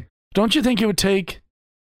think... 10? Don't you think it would take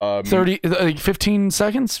 15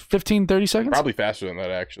 seconds? 15, 30 seconds? Probably faster than that,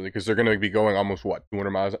 actually, because they're going to be going almost, 200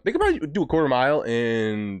 miles? They could probably do a quarter mile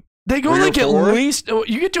in... They go 3 or like 4? at least...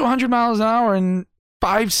 You get to 100 miles an hour in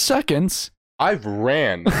 5 seconds. I've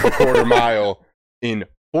ran a quarter mile in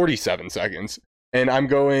 47 seconds, and I'm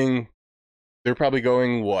going... They're probably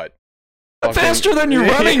going, what? Faster than you're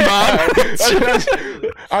running, Bob. That's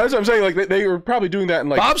what I'm saying. Like they were probably doing that in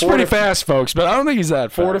like Bob's pretty fast, folks, but I don't think he's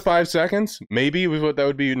that fast. 4 to 5 seconds, maybe was what that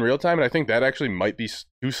would be in real time, and I think that actually might be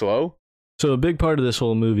too slow. So a big part of this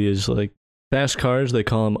whole movie is like fast cars. They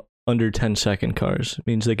call them under 10-second cars. It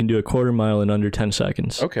means they can do a quarter mile in under 10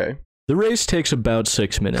 seconds. Okay. The race takes about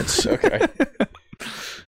 6 minutes. Okay.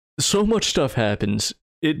 So much stuff happens.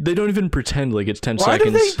 They don't even pretend like it's 10 Why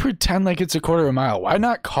seconds. do they pretend like it's a quarter of a mile? Why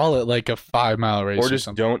not call it like a 5-mile race? Or just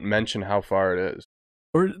something? don't mention how far it is.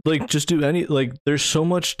 Or like just do any like there's so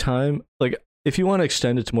much time. Like if you want to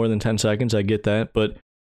extend it to more than 10 seconds, I get that, but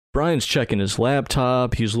Brian's checking his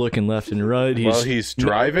laptop, he's looking left and right. He's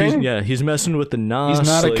driving? He's messing with the NOS. He's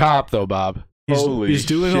not a cop though, Bob. He's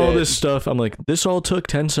doing shit. all this stuff. I'm like, this all took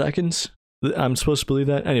 10 seconds? I'm supposed to believe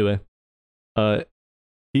that? Anyway,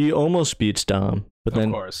 he almost beats Dom, but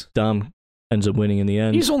then Dom ends up winning in the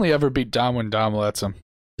end. He's only ever beat Dom when Dom lets him.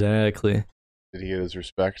 Exactly. Did he get his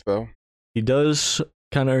respect, though? He does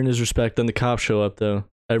kind of earn his respect. Then the cops show up, though.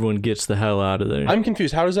 Everyone gets the hell out of there. I'm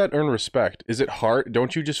confused. How does that earn respect? Is it hard?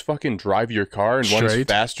 Don't you just fucking drive your car and one is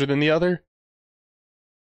faster than the other?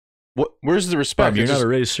 What? Where's the respect? Bob, you're not a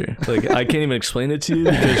racer. Like I can't even explain it to you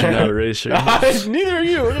because you're not a racer. Neither are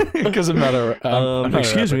you. Because I'm not a.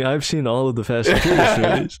 Excuse me. I've seen all of the Fast and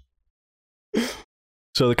Furious movies.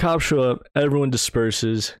 So the cops show up. Everyone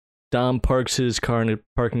disperses. Dom parks his car in a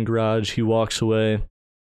parking garage. He walks away.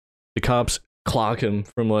 The cops clock him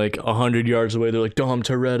from like 100 yards away. They're like, Dom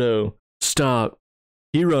Toretto, stop.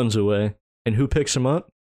 He runs away. And who picks him up?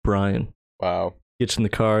 Brian. Wow. Gets in the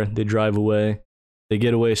car. They drive away. They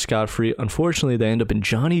get away scot-free. Unfortunately, they end up in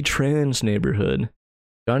Johnny Tran's neighborhood.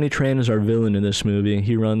 Johnny Tran is our villain in this movie.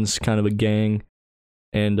 He runs kind of a gang.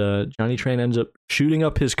 And Johnny Tran ends up shooting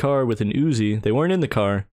up his car with an Uzi. They weren't in the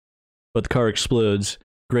car, but the car explodes.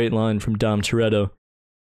 Great line from Dom Toretto.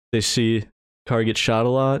 They see the car get shot a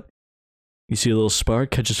lot. You see a little spark,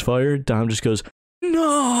 catches fire. Dom just goes,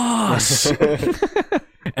 NOS!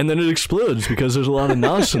 And then it explodes because there's a lot of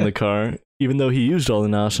NOS in the car, even though he used all the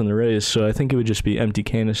NOS in the race. So I think it would just be empty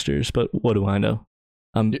canisters, but what do I know?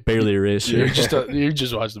 I'm barely a racer. You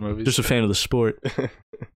just watch the movies. Just a fan of the sport.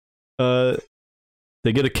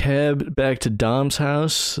 They get a cab back to Dom's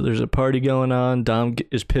house. There's a party going on. Dom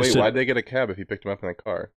is pissed. Wait, why'd they get a cab if he picked him up in a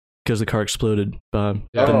car? Because the car exploded, Bob.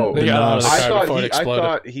 Oh, they got out of the car before it I exploded.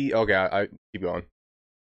 thought he. Okay, I keep going.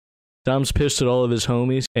 Dom's pissed at all of his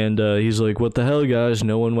homies, and he's like, what the hell, guys?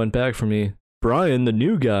 No one went back for me. Brian, the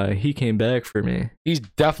new guy, he came back for me. He's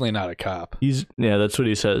definitely not a cop. Yeah, that's what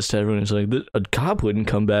he says to everyone. He's like, a cop wouldn't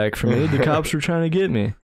come back for me. The cops were trying to get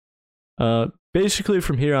me. Basically,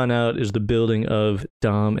 from here on out is the building of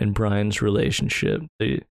Dom and Brian's relationship.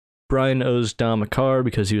 Brian owes Dom a car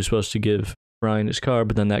because he was supposed to give Brian his car,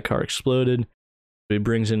 but then that car exploded. So he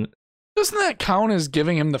brings in... Doesn't that count as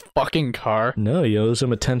giving him the fucking car? No, he owes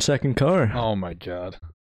him a 10-second car. Oh my god.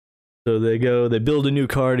 So they build a new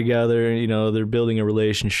car together, they're building a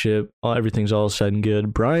relationship, everything's all said and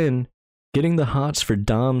good. Brian getting the hots for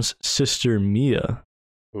Dom's sister Mia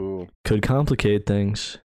could complicate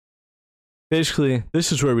things. Basically,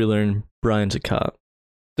 this is where we learn Brian's a cop.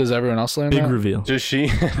 Does everyone else learn Big that? reveal. Does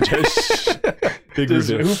she? Big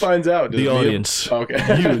reveal. Who finds out? The audience.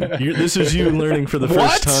 Okay. You. This is you learning for the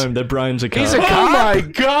first time that Brian's a cop. He's a cop? Oh my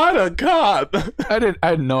god, a cop! I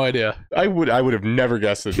had no idea. I would have never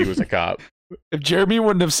guessed that he was a cop. If Jeremy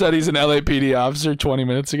wouldn't have said he's an LAPD officer 20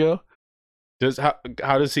 minutes ago.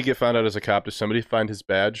 How does he get found out as a cop? Does somebody find his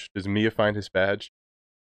badge? Does Mia find his badge?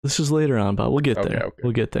 This is later on, Bob. We'll get there. Okay.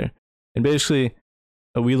 We'll get there. And basically,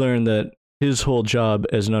 we learned that his whole job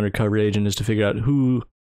as an undercover agent is to figure out who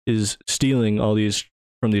is stealing all these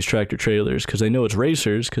from these tractor trailers, because they know it's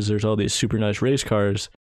racers, because there's all these super nice race cars.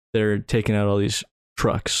 They're taking out all these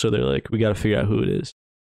trucks, so they're like, we got to figure out who it is.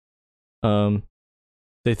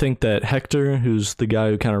 They think that Hector, who's the guy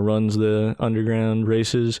who kind of runs the underground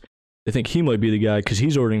races, they think he might be the guy because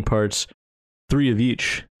he's ordering parts, 3 of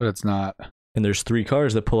each. But it's not. And there's 3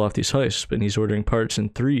 cars that pull off these heists, but he's ordering parts in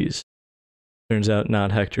 3s. Turns out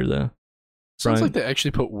not Hector, though. Sounds Brian, like they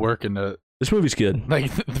actually put work into This movie's good.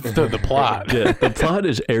 Like the plot. Yeah, the plot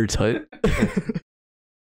is airtight.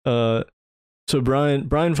 So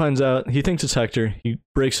Brian finds out, he thinks it's Hector. He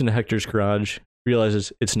breaks into Hector's garage,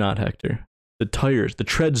 realizes it's not Hector. The tires, the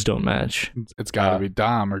treads don't match. It's got to be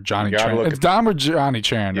Dom or Johnny You gotta Tran. look It's at- Dom or Johnny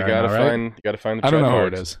Tran. You right gotta now, right? find. You gotta find the. I don't know who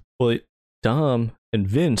tread it marks. is. Well, Dom and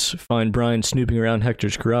Vince find Brian snooping around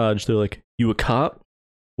Hector's garage. They're like, "You a cop?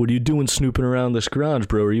 What are you doing snooping around this garage,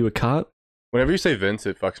 bro? Are you a cop?" Whenever you say Vince,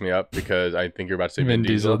 it fucks me up because I think you're about to say Vin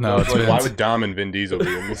Vin Diesel. Diesel. No, it's Like, why Vince. would Dom and Vin Diesel be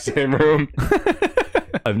in the same room?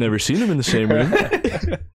 I've never seen him in the same room.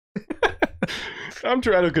 Tom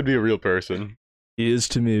Toretto could be a real person. He is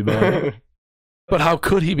to me, Bob. But how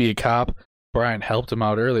could he be a cop? Brian helped him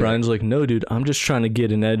out earlier. Brian's like, "No, dude, I'm just trying to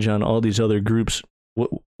get an edge on all these other groups.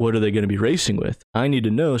 What are they going to be racing with? I need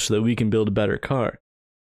to know so that we can build a better car."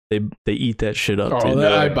 They eat that shit up, Oh, dude.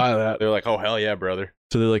 I buy that. They're like, oh hell yeah, brother.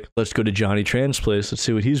 So they're like, "Let's go to Johnny Tran's place. Let's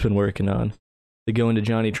see what he's been working on." They go into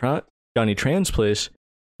Johnny Tran's place.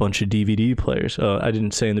 Bunch of DVD players. Oh, I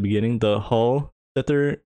didn't say in the beginning. The haul that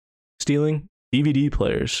they're stealing, DVD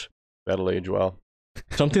players. That'll age well.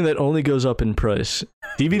 Something that only goes up in price.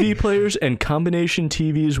 DVD players and combination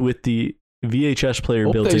TVs with the VHS player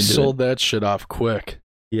Hope built they into sold it. that shit off quick.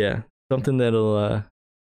 Yeah, something that'll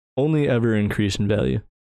only ever increase in value.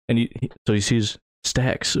 And so he sees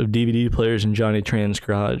stacks of DVD players in Johnny Tran's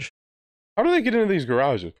garage. How do they get into these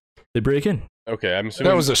garages? They break in. Okay, I'm assuming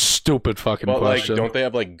That was a stupid fucking But like, question. don't they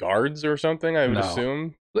have like guards or something? I would No.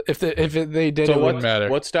 assume. If they did, So it wouldn't matter.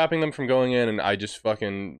 what's stopping them from going in and I just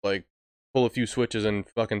fucking like pull a few switches in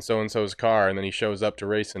fucking so and so's car and then he shows up to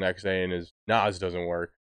race the next day and his NOS doesn't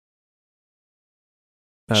work.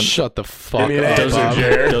 Shut the fuck me the up, answer, Bob.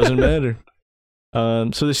 Jared. Doesn't matter.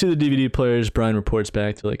 So they see the DVD players. Brian reports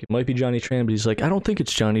back to like, it might be Johnny Tran, but he's like, I don't think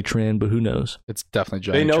it's Johnny Tran, but who knows? It's definitely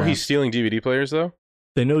Johnny They know Tran. he's stealing DVD players though.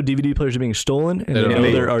 They know DVD players are being stolen, and They they don't know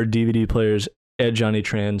know. there are DVD players at Johnny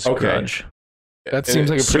Tran's Okay. garage. That seems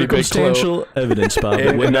like a pretty big clue. Circumstantial evidence, Bob. It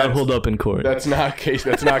And would not that's- hold up in court. That's not case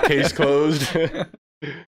closed.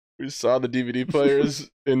 We saw the DVD players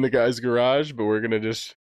in the guy's garage, but we're gonna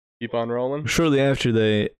just keep on rolling. Shortly after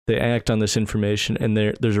they act on this information, and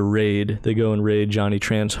there's a raid. They go and raid Johnny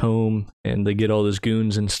Tran's home, and they get all his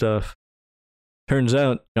goons and stuff. Turns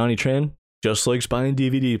out Johnny Tran just likes buying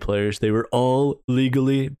DVD players. They were all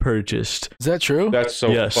legally purchased. Is that true? That's so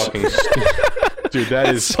Yes. fucking dude. That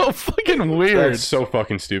That's is so fucking weird. That's so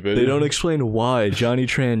fucking stupid. They don't explain why Johnny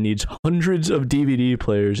Tran needs hundreds of DVD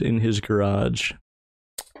players in his garage.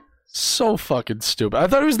 So fucking stupid. I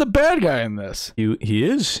thought he was the bad guy in this. He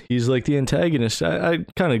is. He's like the antagonist. I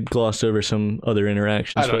kind of glossed over some other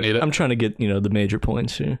interactions. I don't but need it. I'm trying to get the major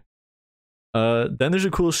points here. Then there's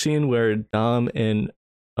a cool scene where Dom and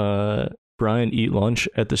Brian eat lunch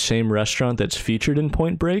at the same restaurant that's featured in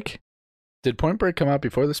Point Break. Did Point Break come out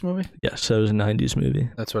before this movie? Yes, that was a 90s movie.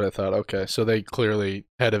 That's what I thought. Okay, so they clearly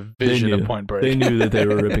had a vision of Point Break. They knew that they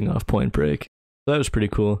were ripping off Point Break. So that was pretty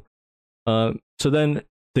cool. So then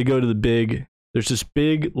they go to there's this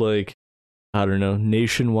big, like, I don't know,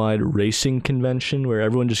 nationwide racing convention where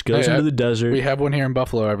everyone just goes Hey, into the desert. We have one here in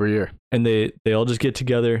Buffalo every year. And they all just get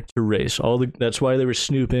together to race. That's why they were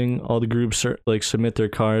snooping. All the groups like submit their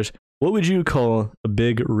cars. What would you call a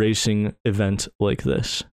big racing event like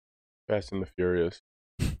this? Fast and the Furious.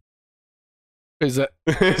 Is that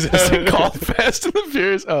Is is it called Fast and the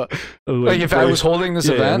Furious? Oh, like if I was holding this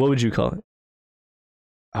yeah, event? what would you call it?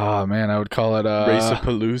 Oh man, I would call it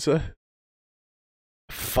Race-a-palooza?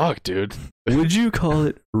 Fuck, dude. Would you call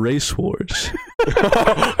it Race Wars?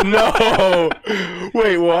 No!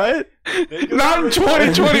 Wait, what? Not in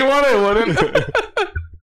 2021, I wouldn't.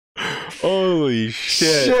 Holy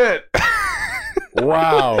shit.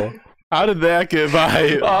 Wow. How did that get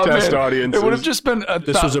by Oh, test man. audiences? It would have just been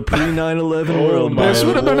This was a pre 9/11 Oh world. my This man.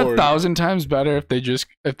 would have been Lord. 1,000 times better if they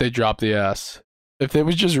dropped the S. If it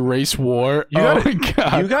was just race war. You oh gotta- my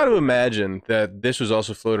god. You got to imagine that this was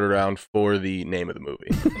also floated around for the name of the movie.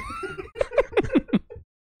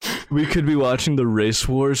 We could be watching the Race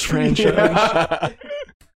Wars franchise. Yeah.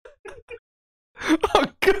 Oh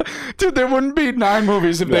god. Dude, there wouldn't be 9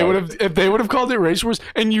 movies if they No. would have called it Race Wars,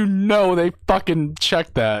 and they fucking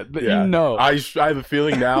checked that. Yeah. You know. I have a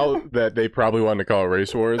feeling now that they probably wanted to call it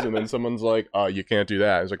Race Wars, and then someone's like, "Oh, you can't do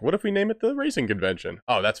that." It's like, what if we name it the Racing Convention?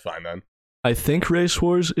 Oh, that's fine then. I think Race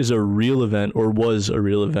Wars is a real event, or was a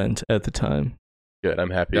real event at the time. Good. I'm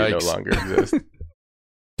happy it no Yikes. longer exists.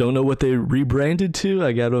 Don't know what they rebranded to.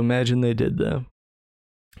 I got to imagine they did, though.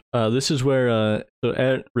 This is where, so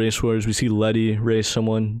at Race Wars, we see Letty race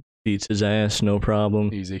someone, beats his ass, no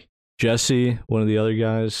problem. Easy. Jesse, one of the other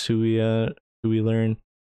guys who we learn,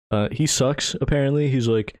 he sucks, apparently. He's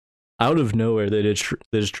like, out of nowhere, they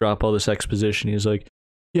just drop all this exposition. He's like,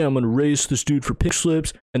 yeah, I'm going to race this dude for pink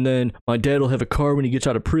slips, and then my dad will have a car when he gets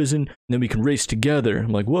out of prison, and then we can race together.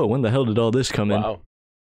 I'm like, whoa, when the hell did all this come in? Wow.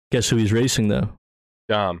 Guess who he's racing, though?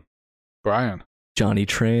 Dom. Brian. Johnny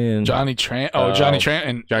Tran. Johnny Tran. Oh, Johnny Tran.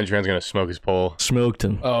 And Johnny Tran's going to smoke his pole. Smoked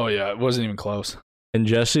him. oh, yeah, it wasn't even close. And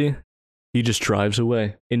Jesse, he just drives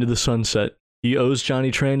away into the sunset. He owes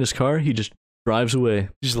Johnny Tran his car. He just drives away.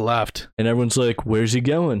 Just left. And everyone's like, where's he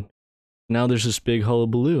going? Now there's this big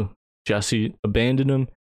hullabaloo. Jesse abandoned him.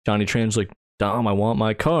 Johnny Tran's like, Dom, I want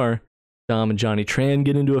my car. Dom and Johnny Tran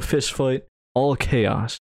get into a fist fight. All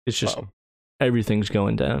chaos. It's just everything's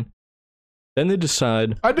going down. Then they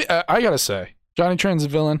decide. I gotta say, Johnny Tran's a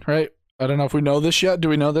villain, right? I don't know if we know this yet. Do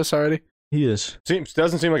we know this already? He is.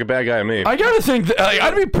 Doesn't seem like a bad guy to me. I gotta think that,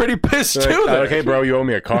 I'd be pretty pissed too. Like, hey, bro, you owe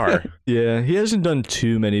me a car. Yeah, he hasn't done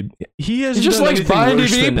too many. He just done likes anything buying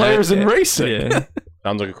worse DVD than players and racing. Yeah.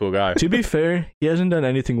 Sounds like a cool guy. To be fair, he hasn't done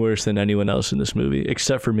anything worse than anyone else in this movie,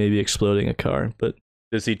 except for maybe exploding a car. But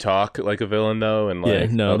does he talk like a villain though? And like, yeah,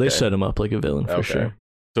 no, okay. they set him up like a villain for sure.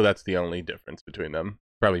 So that's the only difference between them.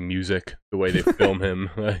 Probably music, the way they film him.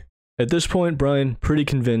 At this point, Brian, pretty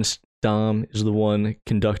convinced Dom is the one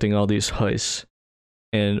conducting all these heists.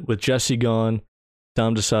 And with Jesse gone,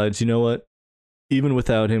 Dom decides, you know what? Even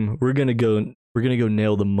without him, we're gonna go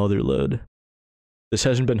nail the mother lode. This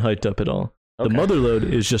hasn't been hyped up at all. Okay. The mother lode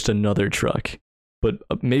is just another truck, but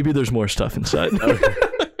maybe there's more stuff inside.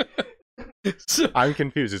 So, I'm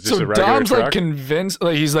confused. Is this a regular Dom's truck? like convinced,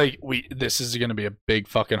 like he's like, this is gonna be a big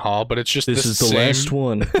fucking haul, but it's just this is the last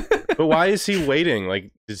one. But why is he waiting?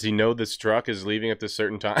 Like, does he know this truck is leaving at this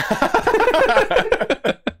certain time?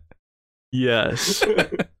 Yes.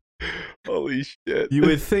 Holy shit. You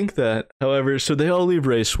would think that. However, so they all leave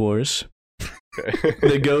Race Wars. Okay.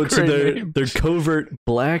 They go to their covert,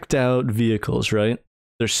 blacked out vehicles, right?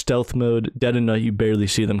 Their stealth mode, dead of night, you barely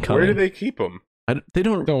see them coming. Where do they keep them? They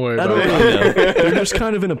don't. Don't worry I about don't it. really know. They're just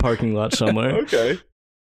kind of in a parking lot somewhere. Okay.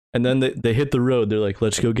 And then they hit the road. They're like,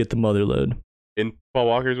 let's go get the mother lode. In Paul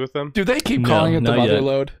Walker's with them? Do they keep calling it the not mother yet.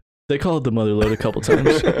 lode? They call it the mother lode a couple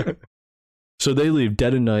times. So they leave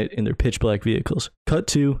dead of night in their pitch black vehicles. Cut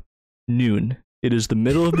to noon. It is the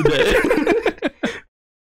middle of the day.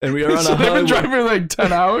 And we are on a So they've highway. been driving for like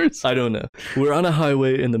 10 hours? I don't know. We're on a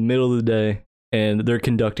highway in the middle of the day, and they're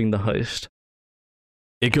conducting the heist.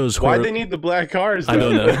 It goes Why'd they need the black cars, though? I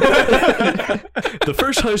don't know. The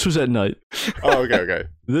first heist was at night. Oh, okay.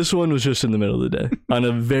 This one was just in the middle of the day on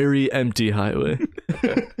a very empty highway.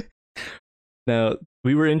 Now,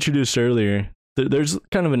 we were introduced earlier. There's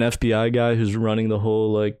kind of an FBI guy who's running the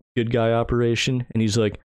whole like good guy operation, and he's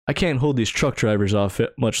like, I can't hold these truck drivers off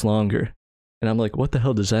it much longer. And I'm like, what the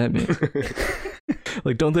hell does that mean?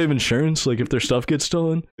 Like, don't they have insurance? Like, if their stuff gets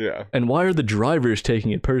stolen? Yeah. And why are the drivers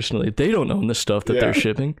taking it personally? They don't own the stuff that they're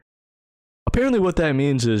shipping. Apparently what that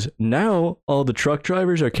means is now all the truck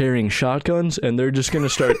drivers are carrying shotguns, and they're just going to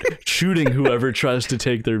start shooting whoever tries to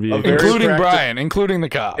take their vehicle. Including Brian, including the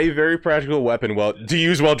cop. A very practical weapon to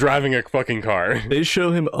use while driving a fucking car. They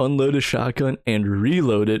show him unload a shotgun and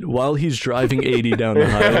reload it while he's driving 80 down the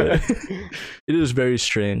highway. It is very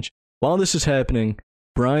strange. While this is happening,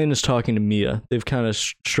 Brian is talking to Mia. They've kind of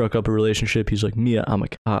struck up a relationship. He's like, Mia, I'm a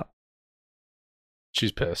cop.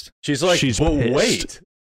 She's pissed. She's like, She's but pissed. wait.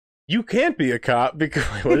 You can't be a cop because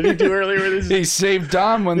what did he do earlier with his... He saved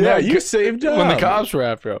Dom when you saved Dom. when the cops were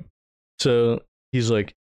after him. So he's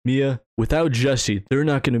like, Mia, without Jesse, they're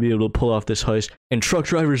not going to be able to pull off this heist, and truck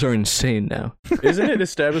drivers are insane now. Isn't it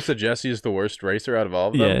established that Jesse is the worst racer out of all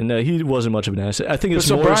of them? Yeah, no, he wasn't much of an asset. I think it's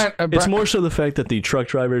So more. Brian- It's more so the fact that the truck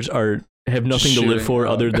drivers have nothing to live Shooting for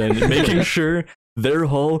up. other than making sure their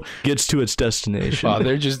haul gets to its destination. Wow,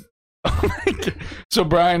 they're just. Oh my God. So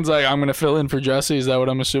Brian's like, I'm gonna fill in for Jesse. Is that what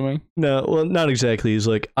I'm assuming? No, well, not exactly. He's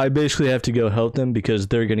like, I basically have to go help them because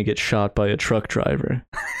they're going to get shot by a truck driver.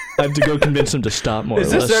 I have to go convince them to stop more. Is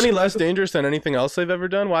or this less. any less dangerous than anything else they've ever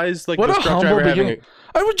done? Why is like What this a truck humble driver having beginning.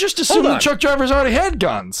 I would just assume Hold the on. truck drivers already had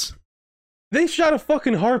guns. They shot a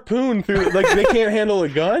fucking harpoon through. Like they can't handle a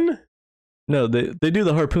gun. No, they do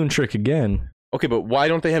the harpoon trick again. Okay, but why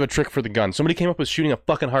don't they have a trick for the gun? Somebody came up with shooting a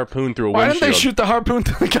fucking harpoon through a Why windshield. didn't they shoot the harpoon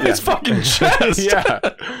through the guy's fucking chest? Yeah,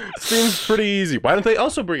 seems pretty easy. Why don't they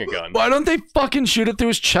also bring a gun? Why don't they fucking shoot it through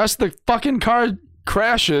his chest? The fucking car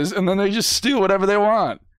crashes and then they just steal whatever they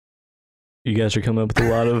want. You guys are coming up with a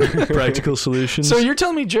lot of practical solutions. So you're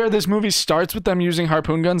telling me, Jared, this movie starts with them using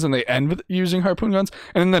harpoon guns and they end with using harpoon guns,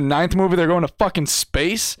 and in the 9th movie they're going to fucking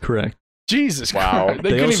space? Correct. Jesus Wow. Christ. They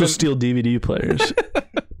couldn't also even- steal DVD players.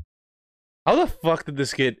 How the fuck did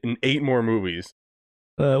this get in 8 more movies?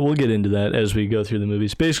 We'll get into that as we go through the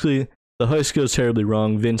movies. Basically, the heist goes terribly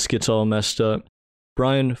wrong. Vince gets all messed up.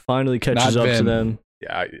 Brian finally catches Not up to Vin. them.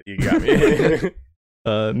 Yeah, you got me.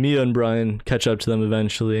 Mia and Brian catch up to them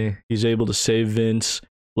eventually. He's able to save Vince.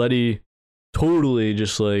 Letty totally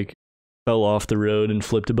just like fell off the road and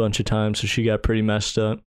flipped a bunch of times, so she got pretty messed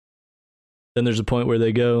up. Then there's a point where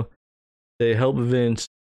they help Vince,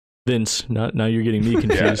 not now you're getting me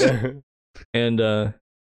confused. Yeah. And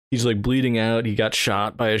he's like bleeding out. He got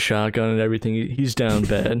shot by a shotgun and everything. He's down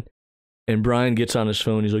bad. And Brian gets on his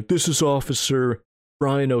phone. He's like, "This is Officer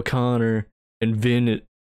Brian O'Connor." And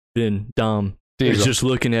Dom is Diesel. just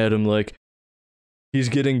looking at him like he's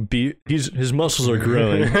getting beat. His muscles are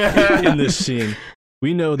growing in this scene.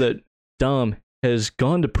 We know that Dom has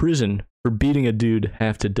gone to prison for beating a dude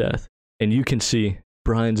half to death. And you can see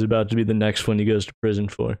Brian's about to be the next one he goes to prison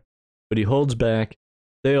for. But he holds back.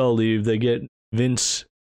 They all leave. They get Vince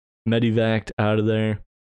medevaced out of there.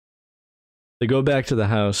 They go back to the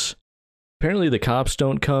house. Apparently the cops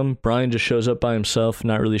don't come. Brian just shows up by himself,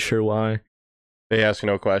 not really sure why. They ask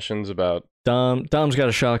no questions about. Dom's got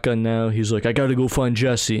a shotgun now. He's like, "I gotta go find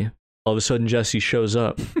Jesse." All of a sudden Jesse shows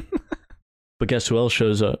up. But guess who else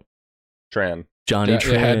shows up? Tran. Johnny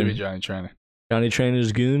Tran. It had to be Johnny Tran. Johnny Tran and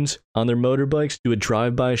his goons on their motorbikes do a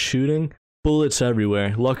drive-by shooting. Bullets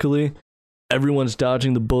everywhere. Luckily, everyone's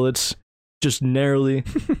dodging the bullets just narrowly,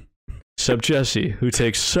 except Jesse, who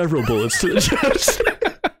takes several bullets to the chest.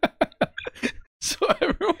 So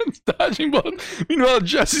everyone's dodging bullets. Meanwhile,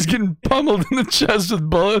 Jesse's getting pummeled in the chest with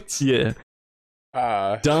bullets. Yeah.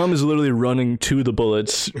 Dom is literally running to the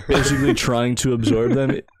bullets, basically trying to absorb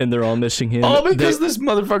them, and they're all missing him. All because this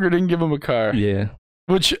motherfucker didn't give him a car. Yeah,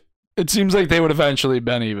 Which it seems like they would eventually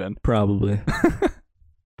been even. probably.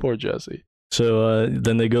 Poor Jesse. So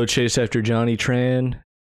then they go chase after Johnny Tran.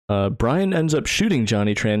 Brian ends up shooting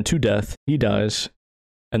Johnny Tran to death. He dies.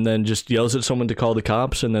 And then just yells at someone to call the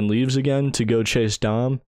cops and then leaves again to go chase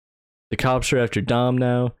Dom. The cops are after Dom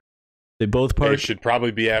now. They both They park. should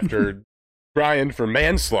probably be after Brian for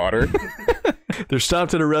manslaughter. They're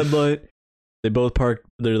stopped at a red light. They both park.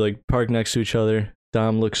 They're like parked next to each other.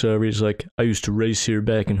 Dom looks over. He's like, "I used to race here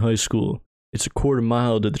back in high school. It's a quarter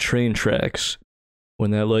mile to the train tracks.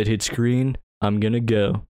 When that light hits green, I'm gonna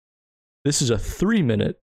go." This is a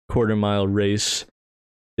 3-minute quarter-mile race.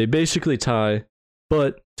 They basically tie,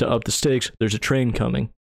 but to up the stakes, there's a train coming.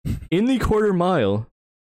 In the quarter mile,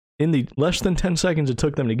 in the less than 10 seconds it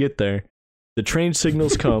took them to get there, the train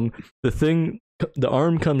signals come, the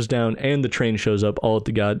arm comes down, and the train shows up all at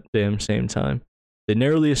the goddamn same time. They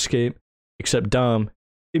narrowly escape, except Dom,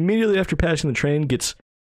 immediately after passing the train, gets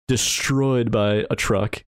destroyed by a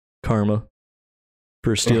truck, Karma,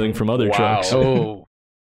 for stealing from other Wow. trucks. Oh.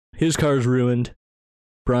 His car's ruined.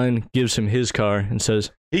 Brian gives him his car and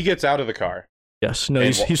says, He gets out of the car. "Yes, no,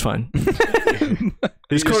 And he's fine.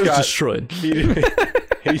 His He car just is got- destroyed."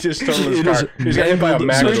 He just stole his It car. is He's got hit by a mangled-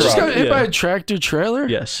 Mack So he just truck. got hit Yeah. by a tractor trailer?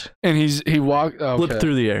 Yes, And he walked. Oh, flipped okay.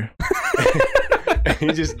 through the air. He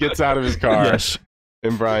just gets out of his car. Yes,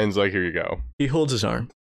 And Brian's like, "Here you go." he holds his arm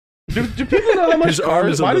Do people know how much His arm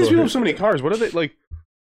cars? is a Why do these little people hurt. have so many cars? What are they like?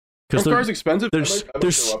 because Are cars expensive?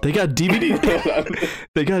 they got DVD.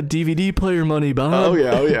 They got DVD player money, Bob.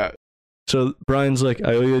 Oh yeah. So Brian's like,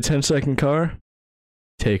 "I owe you a 10-second car.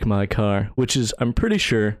 Take my car," which is, I'm pretty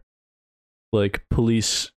sure, like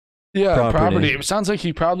police. Yeah, property. It sounds like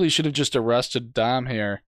he probably should have just arrested Dom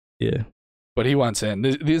here, Yeah, but he wants in.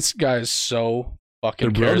 This guy is so they're fucking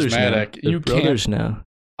brothers now. charismatic. They're You brothers can't. now.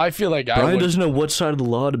 I feel like I Brian would. doesn't know what side of the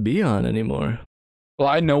law to be on anymore. Well,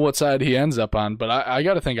 I know what side he ends up on, but I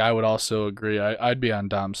got to think I would also agree. I'd be on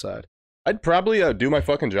Dom's side. I'd probably do my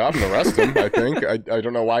fucking job and arrest him. I think. I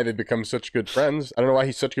don't know why they become such good friends. I don't know why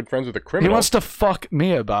he's such good friends with a He criminal. wants to fuck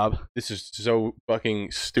Mia, Bob. This is so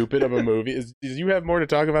fucking stupid of a movie. Do you have more to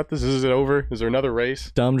talk about this? Is it over? Is there another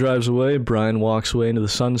race? Dom drives away. Brian walks away into the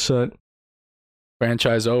sunset.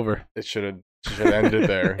 Franchise over. It should have ended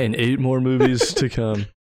there. And 8 more movies to come.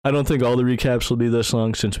 I don't think all the recaps will be this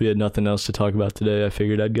long since we had nothing else to talk about today. I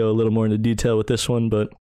figured I'd go a little more into detail with this one, but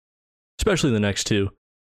especially the next 2.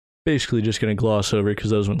 Basically just going to gloss over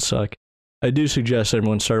because those ones suck. I do suggest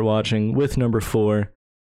everyone start watching with number 4.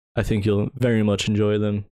 I think you'll very much enjoy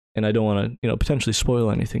them, and I don't want to, potentially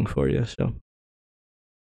spoil anything for you. So,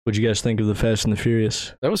 what'd you guys think of the Fast and the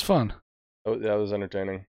Furious? That was fun. Oh, that was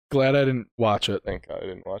entertaining. Glad I didn't watch it. Thank God I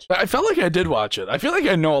didn't watch it. But I felt like I did watch it. I feel like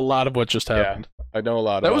I know a lot of what just happened. I know a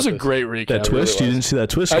lot. That about was a this. great recap. That twist? really You was. didn't see that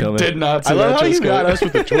twist I coming. did not see I love that how you twist got coming. us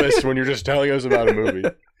with the twist when you're just telling us about a movie.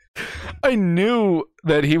 I knew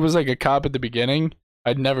that he was like a cop at the beginning.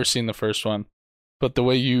 I'd never seen the first one. But the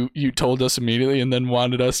way you told us immediately and then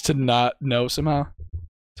wanted us to not know somehow.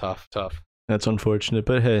 Tough. That's unfortunate,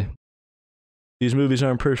 but hey, These movies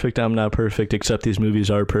aren't perfect. I'm not perfect, except these movies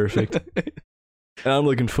are perfect. And I'm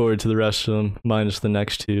looking forward to the rest of them, minus the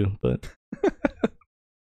next two. But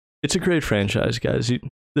it's a great franchise, guys.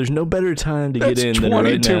 There's no better time to get in than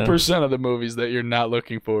right now. 22% of the movies that you're not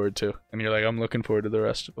looking forward to. And you're like, I'm looking forward to the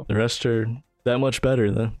rest of them. The rest are that much better,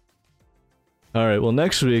 though. All right, well,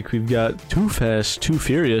 next week we've got Too Fast, Too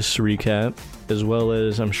Furious recap, as well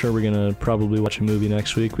as I'm sure we're going to probably watch a movie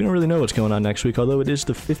next week. We don't really know what's going on next week, although it is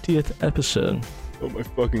the 50th episode. Oh my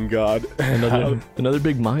fucking god. Another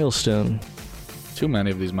big milestone. Too many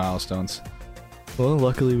of these milestones. Well,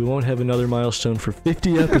 luckily we won't have another milestone for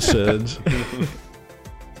 50 episodes.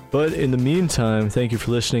 But in the meantime, thank you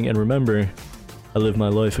for listening, and remember, I live my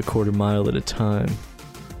life a quarter mile at a time.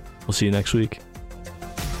 We'll see you next week.